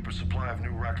cut the Reaper supply of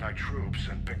new Rachni troops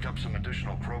and picked up some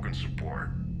additional Krogan support.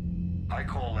 I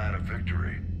call that a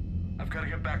victory. I've got to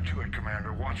get back to it,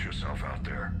 Commander. Watch yourself out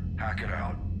there. Hack it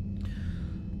out.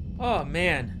 Oh,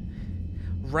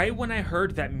 man. Right when I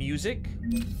heard that music,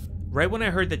 right when I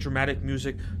heard that dramatic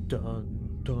music,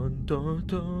 dun, dun, dun,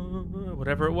 dun,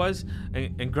 whatever it was,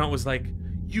 and Grunt was like,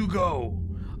 "You go."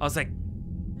 I was like,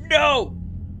 "No!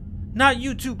 Not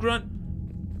you too, Grunt.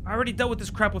 I already dealt with this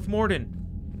crap with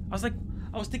Morden." I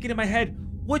was thinking in my head,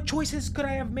 what choices could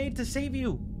I have made to save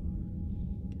you?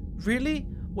 Really?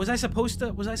 Was I supposed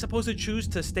to choose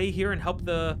to stay here and help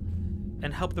the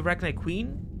Rachni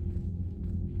Queen?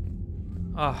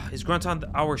 Is Grunt on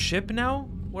our ship now?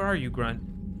 Where are you, Grunt?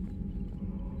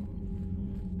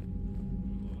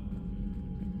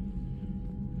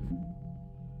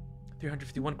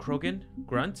 $351 Krogan.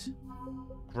 Grunt.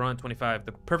 Grunt 25.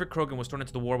 The perfect Krogan was thrown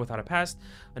into the war without a past,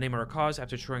 a name or a cause.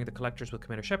 After destroying the collectors with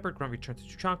Commander Shepard, Grunt returned to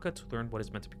Tuchanka to learn what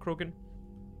is meant to be Krogan.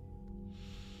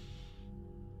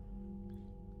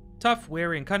 Tough,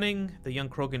 wary, and cunning. The young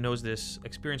Krogan knows this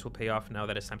experience will pay off now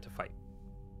that it's time to fight.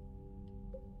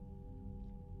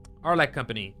 Arlac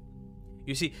Company.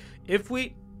 You see, if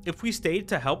we stayed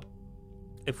to help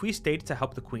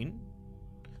the Queen,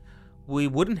 we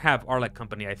wouldn't have Arlac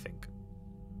Company, I think.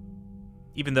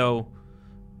 Even though,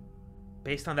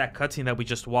 based on that cutscene that we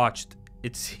just watched,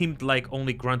 it seemed like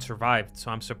only Grunt survived.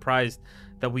 So I'm surprised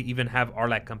that we even have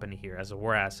Arlac Company here as a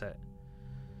war asset.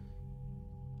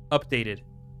 Updated.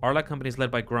 Arlac Company is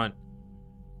led by Grunt.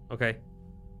 Okay.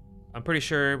 I'm pretty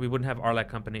sure we wouldn't have Arlac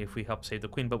Company if we helped save the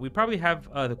Queen, but we probably have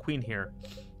the Queen here.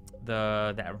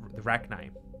 The Rachni.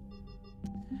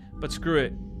 But screw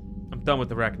it. I'm done with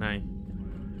the Rachni.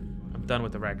 I'm done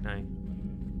with the Rachni.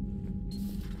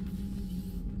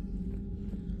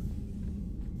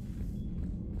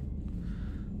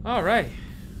 All right.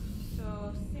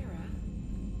 So, Sarah,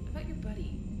 about your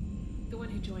buddy, the one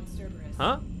who joined Cerberus.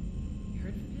 Huh? You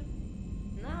heard from him?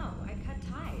 No, I cut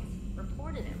ties.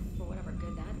 Reported him for whatever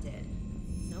good that did.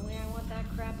 No way I want that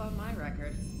crap on my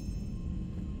record.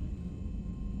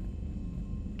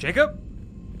 Jacob?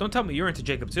 Don't tell me you're into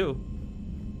Jacob too.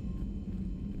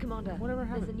 Commander, Whatever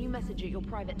there's a happened? new message at your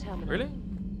private terminal. Really?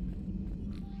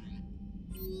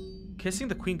 Kissing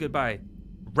the Queen goodbye.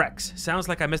 Rex. Sounds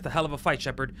like I missed a hell of a fight,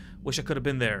 Shepard. Wish I could have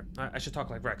been there. I should talk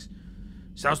like Rex.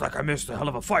 Sounds like I missed a hell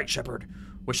of a fight, Shepard.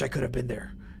 Wish I could have been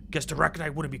there. Guess the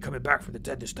Rachni wouldn't be coming back from the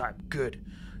dead this time. Good.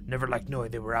 Never liked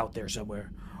knowing they were out there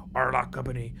somewhere. Arlac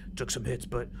Company took some hits,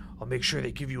 but I'll make sure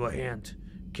they give you a hand.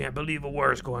 Can't believe a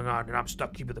war is going on and I'm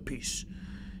stuck keeping the peace.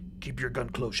 Keep your gun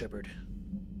close, Shepard.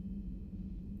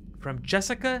 From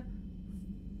Jessica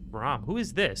From. Who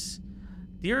is this?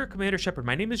 Dear Commander Shepard,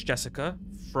 my name is Jessica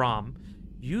From.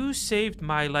 You saved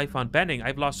my life on Benning.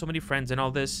 I've lost so many friends and all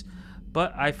this,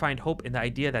 but I find hope in the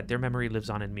idea that their memory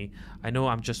lives on in me. I know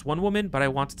I'm just one woman, but I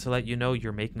wanted to let you know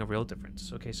you're making a real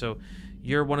difference. Okay, so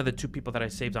you're one of the 2 people that I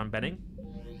saved on Benning.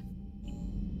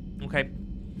 Okay.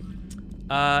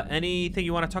 Anything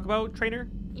you want to talk about,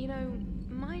 Trainer? You know,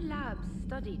 my lab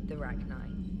studied the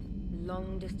Rachni.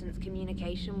 Long-distance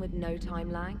communication with no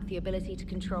time lag, the ability to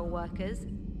control workers,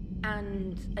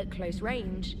 and at close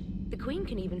range, the Queen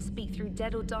can even speak through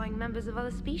dead or dying members of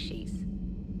other species.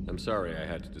 I'm sorry I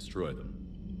had to destroy them.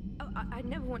 Oh, I'd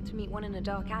never want to meet one in a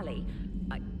dark alley.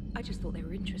 I just thought they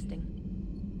were interesting.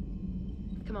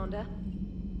 Commander?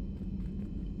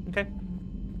 Okay.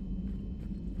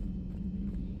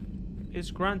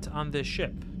 Is Grunt on this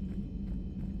ship?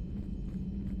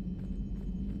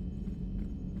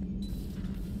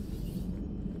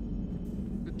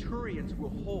 The Turians will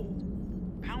hold.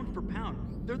 Pound for pound,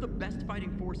 they're the best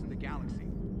fighting force in the galaxy.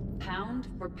 Pound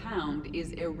for pound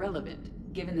is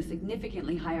irrelevant, given the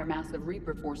significantly higher mass of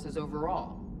Reaper forces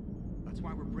overall. That's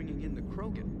why we're bringing in the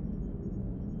Krogan.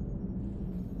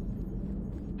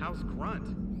 How's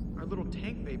Grunt? Our little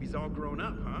tank baby's all grown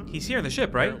up, huh? He's here on the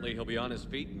ship, right? Apparently he'll be on his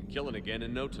feet and killing again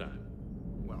in no time.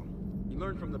 Well, you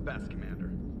learn from the best,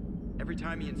 Commander. Every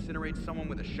time he incinerates someone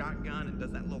with a shotgun and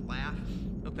does that little laugh,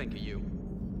 he'll think of you.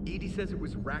 Edie says it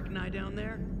was Rachni down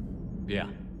there?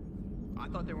 Yeah. I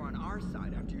thought they were on our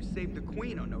side after you saved the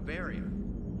Queen on Novaria.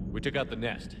 We took out the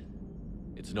nest.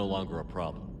 It's no longer a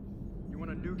problem. You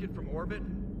want to nuke it from orbit?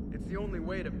 It's the only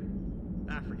way to...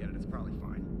 forget it. It's probably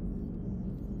fine.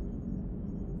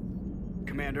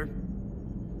 Commander?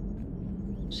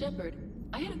 Shepard,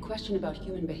 I had a question about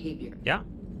human behavior. Yeah?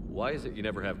 Why is it you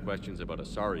never have questions about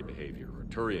Asari behavior or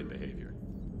Turian behavior?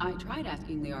 I tried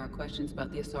asking Liara questions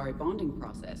about the Asari bonding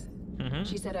process.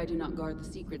 She said I do not guard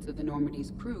the secrets of the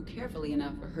Normandy's crew carefully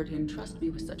enough for her to entrust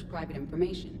me with such private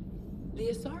information. The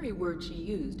Asari word she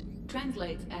used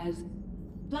translates as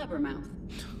blabbermouth.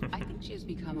 I think she has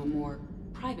become a more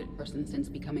private person since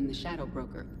becoming the Shadow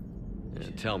Broker. Yeah,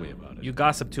 tell me about it. You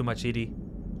gossip too much, Edie.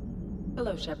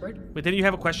 Hello, Shepard. Wait, didn't you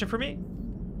have a question for me?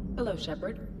 Hello,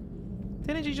 Shepard.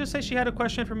 Didn't you just say she had a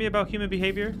question for me about human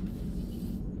behavior?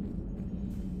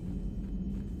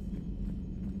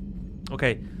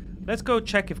 Okay, let's go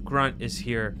check if Grunt is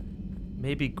here.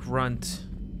 Maybe Grunt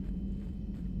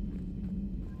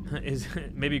is...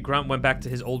 Maybe Grunt went back to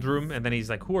his old room and then he's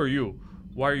like, who are you?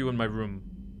 Why are you in my room?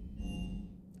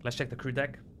 Let's check the crew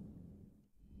deck.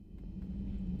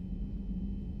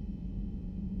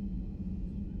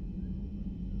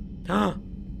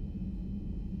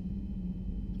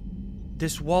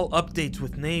 This wall updates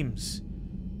with names.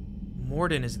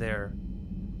 Morden is there.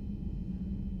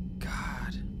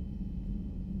 God.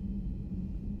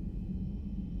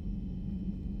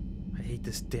 I hate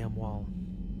this damn wall.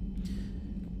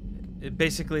 It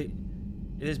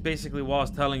is basically walls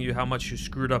telling you how much you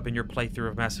screwed up in your playthrough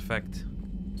of Mass Effect.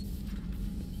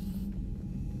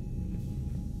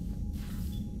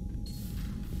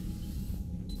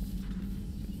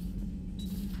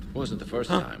 Wasn't the first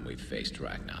time we've faced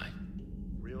Rachni.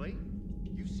 Really?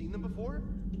 You've seen them before?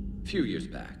 A few years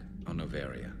back, on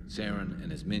Novaria, Saren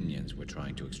and his minions were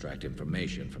trying to extract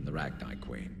information from the Rachni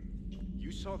Queen.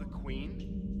 You saw the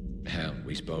Queen? Hell,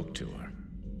 we spoke to her.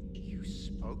 You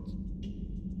spoke?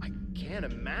 I can't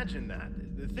imagine that.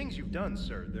 The things you've done,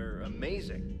 sir, they're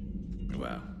amazing.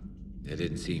 Well, it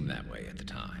didn't seem that way at the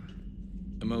time.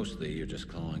 Mostly, you're just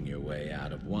clawing your way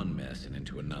out of one mess and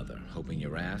into another, hoping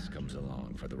your ass comes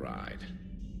along for the ride.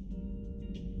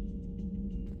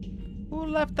 Who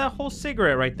left that whole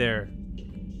cigarette right there?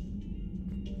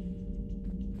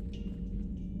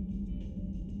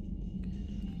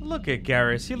 Look at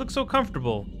Garrus. He looks so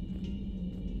comfortable.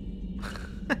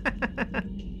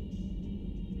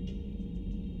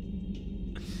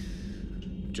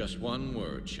 Just one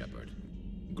word, Shepard.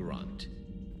 Grunt.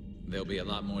 There'll be a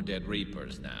lot more dead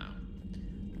Reapers now.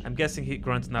 I'm guessing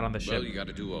Grunt's not on the ship. Well, you got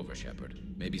a do-over, Shepard.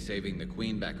 Maybe saving the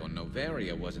Queen back on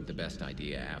Novaria wasn't the best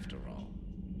idea after all.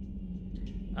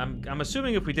 I'm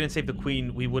assuming if we didn't save the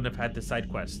Queen, we wouldn't have had the side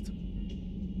quest.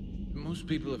 Most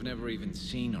people have never even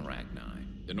seen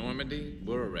Rachni. The Normandy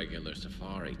were a regular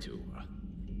safari tour.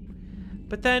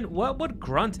 But then, what would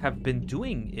Grunt have been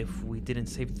doing if we didn't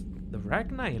save the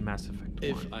Rachni in Mass Effect 1?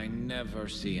 If I never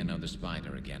see another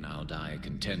spider again, I'll die a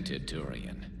contented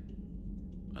Turian.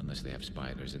 Unless they have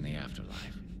spiders in the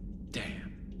afterlife.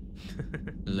 Damn.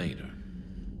 Later.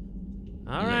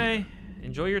 Alright.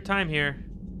 Enjoy your time here.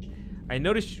 I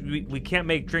noticed we can't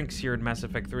make drinks here in Mass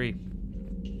Effect 3.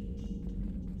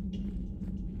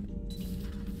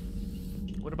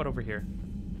 What about over here?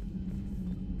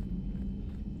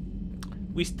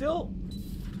 We still...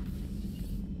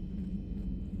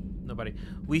 Nobody.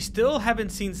 We still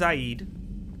haven't seen Zaid.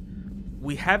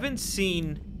 We haven't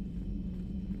seen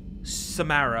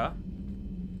Samara.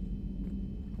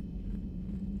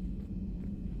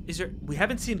 We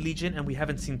haven't seen Legion and we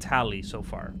haven't seen Tali so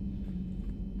far.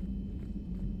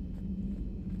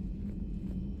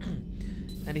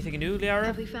 Anything new, Liara?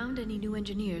 Have we found any new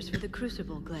engineers for the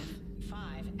Crucible glyph?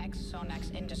 5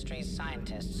 ex-Sonax Industries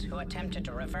scientists who attempted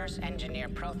to reverse engineer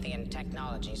Prothean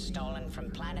technology stolen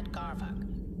from planet Garvug.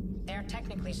 They are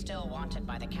technically still wanted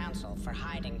by the Council for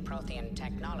hiding Prothean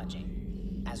technology.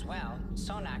 As well,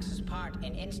 Sonax's part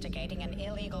in instigating an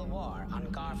illegal war on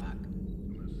Garvug.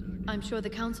 I'm sure the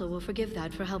Council will forgive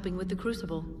that for helping with the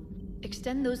Crucible.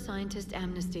 Extend those scientists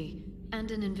amnesty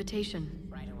and an invitation.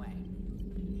 Right away.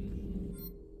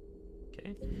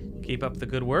 Okay. Keep up the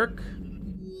good work.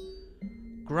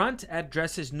 Grunt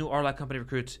addresses new Arlac company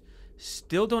recruits.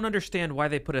 Still don't understand why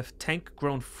they put a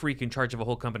tank-grown freak in charge of a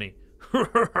whole company.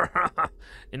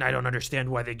 And I don't understand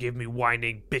why they give me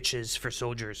whining bitches for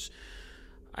soldiers.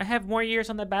 I have more years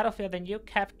on the battlefield than you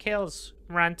have kills,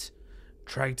 Runt.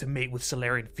 Trying to mate with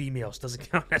Solarian females doesn't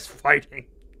count as fighting.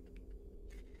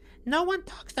 No one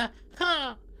talks the...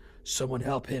 Huh. Someone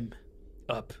help him.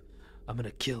 Up. I'm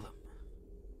gonna kill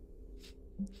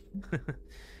him.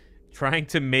 Trying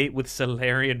to mate with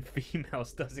Solarian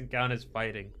females doesn't count as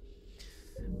fighting.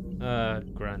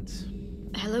 Grunt.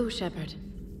 Hello, Shepard.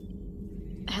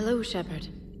 Hello, Shepard.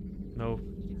 No.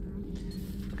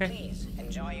 Okay. Please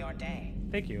enjoy your day.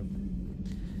 Thank you.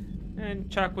 And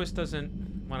Chakwas doesn't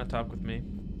want to talk with me,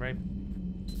 right?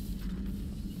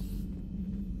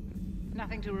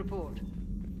 Nothing to report.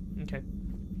 Okay.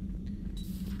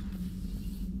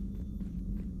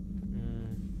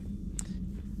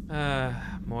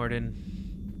 Morden.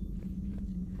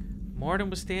 Morden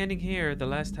was standing here the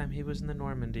last time he was in the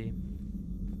Normandy.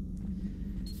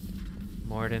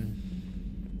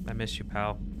 Morden, I miss you,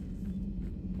 pal.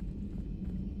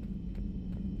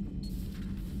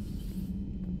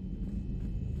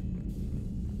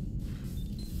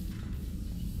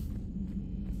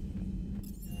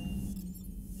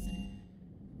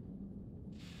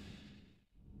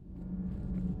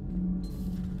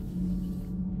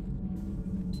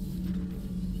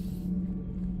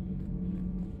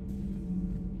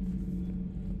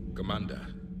 Commander,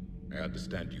 I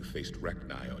understand you faced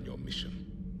Rachni on your mission.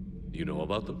 You know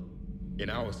about them? In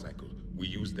our cycle, we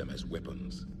use them as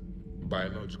weapons.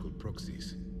 Biological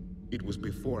proxies. It was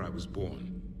before I was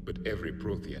born, but every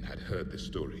Prothean had heard the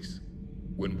stories.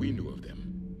 When we knew of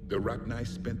them, the Rachni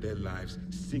spent their lives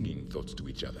singing thoughts to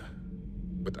each other.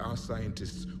 But our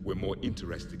scientists were more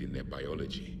interested in their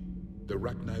biology. The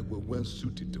Rachni were well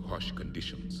suited to harsh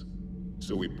conditions.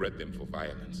 So we bred them for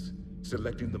violence,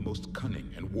 selecting the most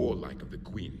cunning and warlike of the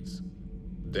queens.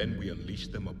 Then we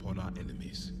unleashed them upon our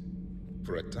enemies.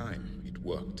 For a time, it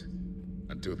worked,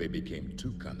 until they became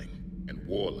too cunning and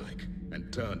warlike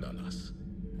and turned on us.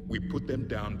 We put them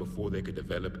down before they could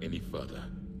develop any further.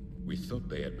 We thought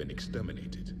they had been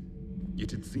exterminated.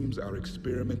 Yet it seems our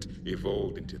experiment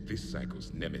evolved into this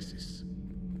cycle's nemesis.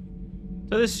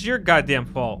 So this is your goddamn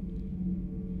fault.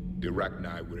 The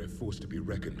Rachni were a force to be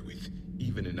reckoned with,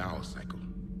 even in our cycle.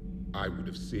 I would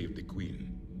have saved the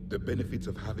Queen. The benefits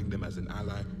of having them as an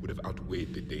ally would have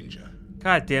outweighed the danger.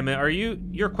 God damn it,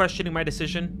 you're questioning my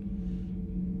decision?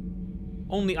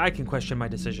 Only I can question my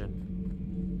decision.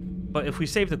 But if we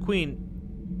save the Queen,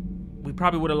 we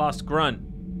probably would have lost Grunt,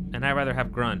 and I'd rather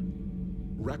have Grunt.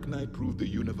 Rachni proved the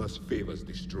universe favors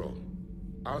the strong.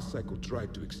 Our cycle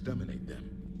tried to exterminate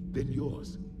them, then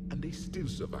yours, and they still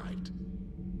survived.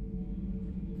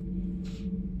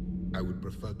 I would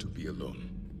prefer to be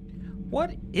alone.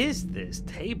 What is this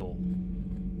table?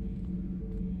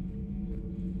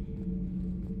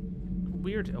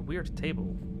 A weird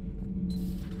table.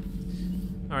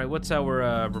 All right, what's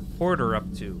our reporter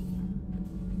up to?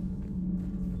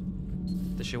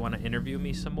 Does she want to interview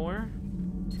me some more?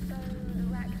 So,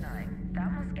 Rachni,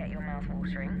 that must get your mouth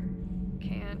watering.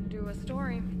 Can't do a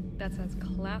story. That's as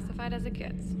classified as it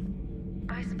gets.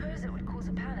 I suppose it would cause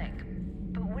a panic,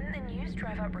 but wouldn't the news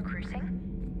drive up recruiting?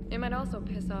 It might also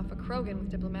piss off a Krogan with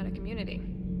diplomatic immunity.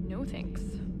 No thanks.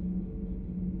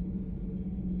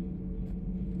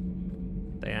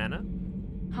 Diana?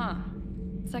 Huh.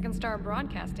 Second Star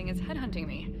Broadcasting is headhunting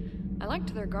me. I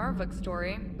liked their Garvuk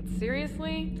story, but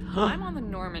seriously? Huh? I'm on the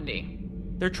Normandy.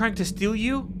 They're trying to steal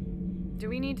you? Do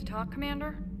we need to talk,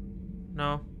 Commander?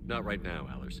 No. Not right now,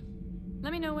 Allers.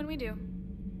 Let me know when we do.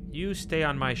 You stay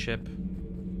on my ship.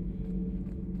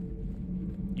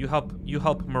 You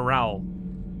help morale.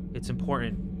 It's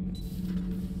important.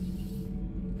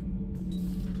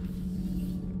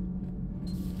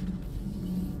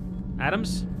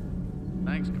 Adams?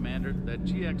 Thanks, Commander. That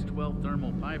GX-12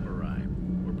 thermal pipe arrived.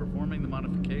 We're performing the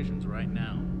modifications right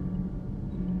now.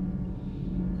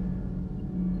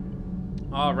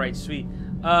 All right, sweet.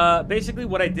 Basically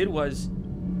what I did was,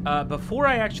 before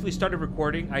I actually started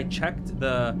recording, I checked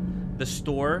the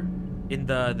store in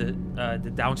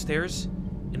the downstairs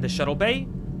in the shuttle bay,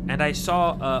 and I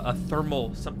saw a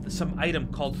thermal, some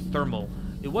item called thermal.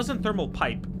 It wasn't thermal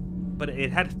pipe, but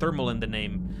it had thermal in the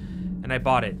name, and I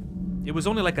bought it. It was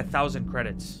only like 1,000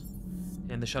 credits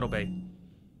in the shuttle bay.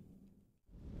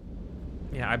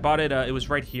 Yeah, I bought it. It was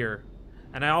right here.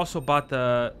 And I also bought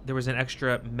there was an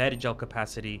extra Medgel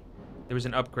capacity. There was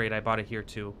an upgrade. I bought it here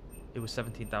too. It was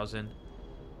 17,000.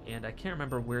 And I can't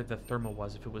remember where the thermal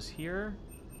was. If it was here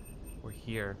or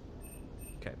here.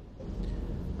 Okay.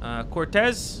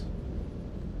 Cortez.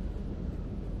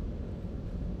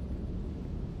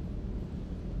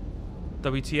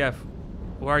 WTF.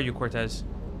 Where are you, Cortez?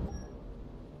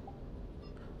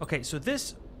 Okay, so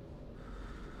this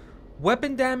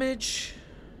weapon damage.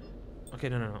 Okay,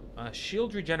 no.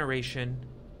 Shield regeneration,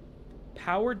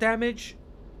 power damage,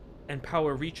 and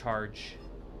power recharge.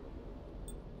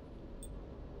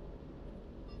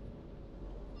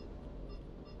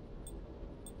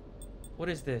 What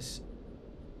is this?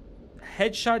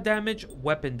 Headshot damage,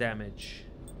 weapon damage.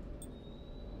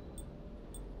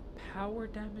 power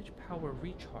damage, power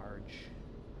recharge?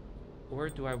 Or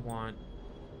do I want...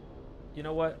 You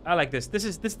know what? I like this. This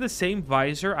is the same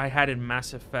visor I had in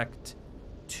Mass Effect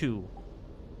 2.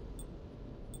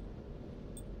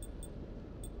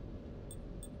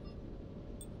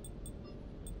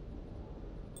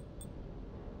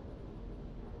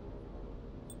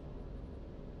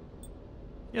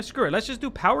 Yeah, screw it. Let's just do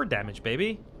power damage,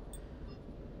 baby.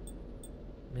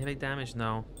 Melee damage,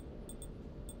 no.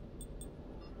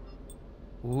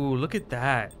 Ooh, look at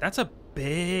that. That's a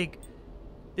big...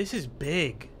 This is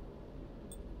big.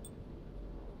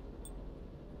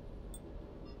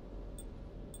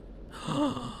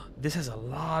 This has a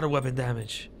lot of weapon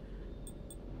damage.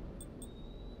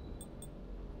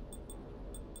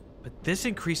 But this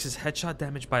increases headshot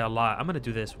damage by a lot. I'm gonna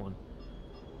do this one.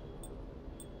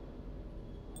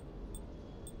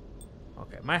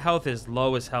 Okay, my health is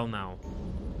low as hell now.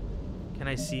 Can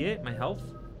I see it? My health?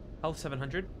 Health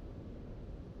 700.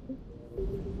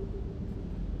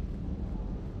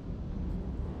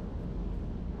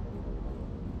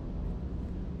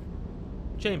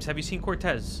 James, have you seen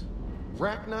Cortez?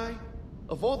 Rachni?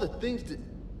 Of all the things that...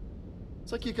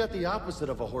 It's like you got the opposite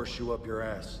of a horseshoe up your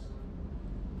ass.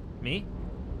 Me?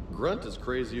 Grunt is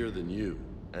crazier than you,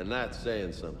 and that's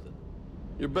saying something.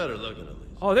 You're better looking at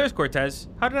least. Oh, there's Cortez.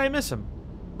 How did I miss him?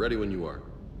 Ready when you are.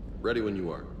 Ready when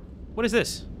you are. What is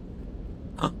this?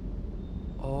 Huh.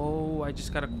 Oh, I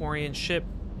just got a Quarian ship.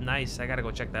 Nice. I gotta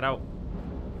go check that out.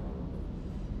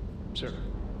 Sir.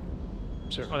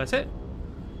 Sir. Oh, that's it?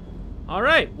 All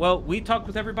right. Well, we talked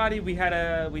with everybody. We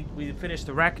had we finished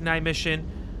the Rachni mission.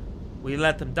 We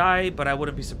let them die, but I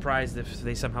wouldn't be surprised if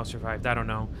they somehow survived. I don't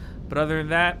know. But other than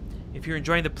that, if you're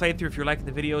enjoying the playthrough, if you're liking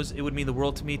the videos, it would mean the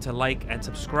world to me to like and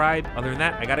subscribe. Other than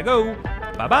that, I gotta go.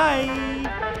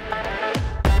 Bye-bye.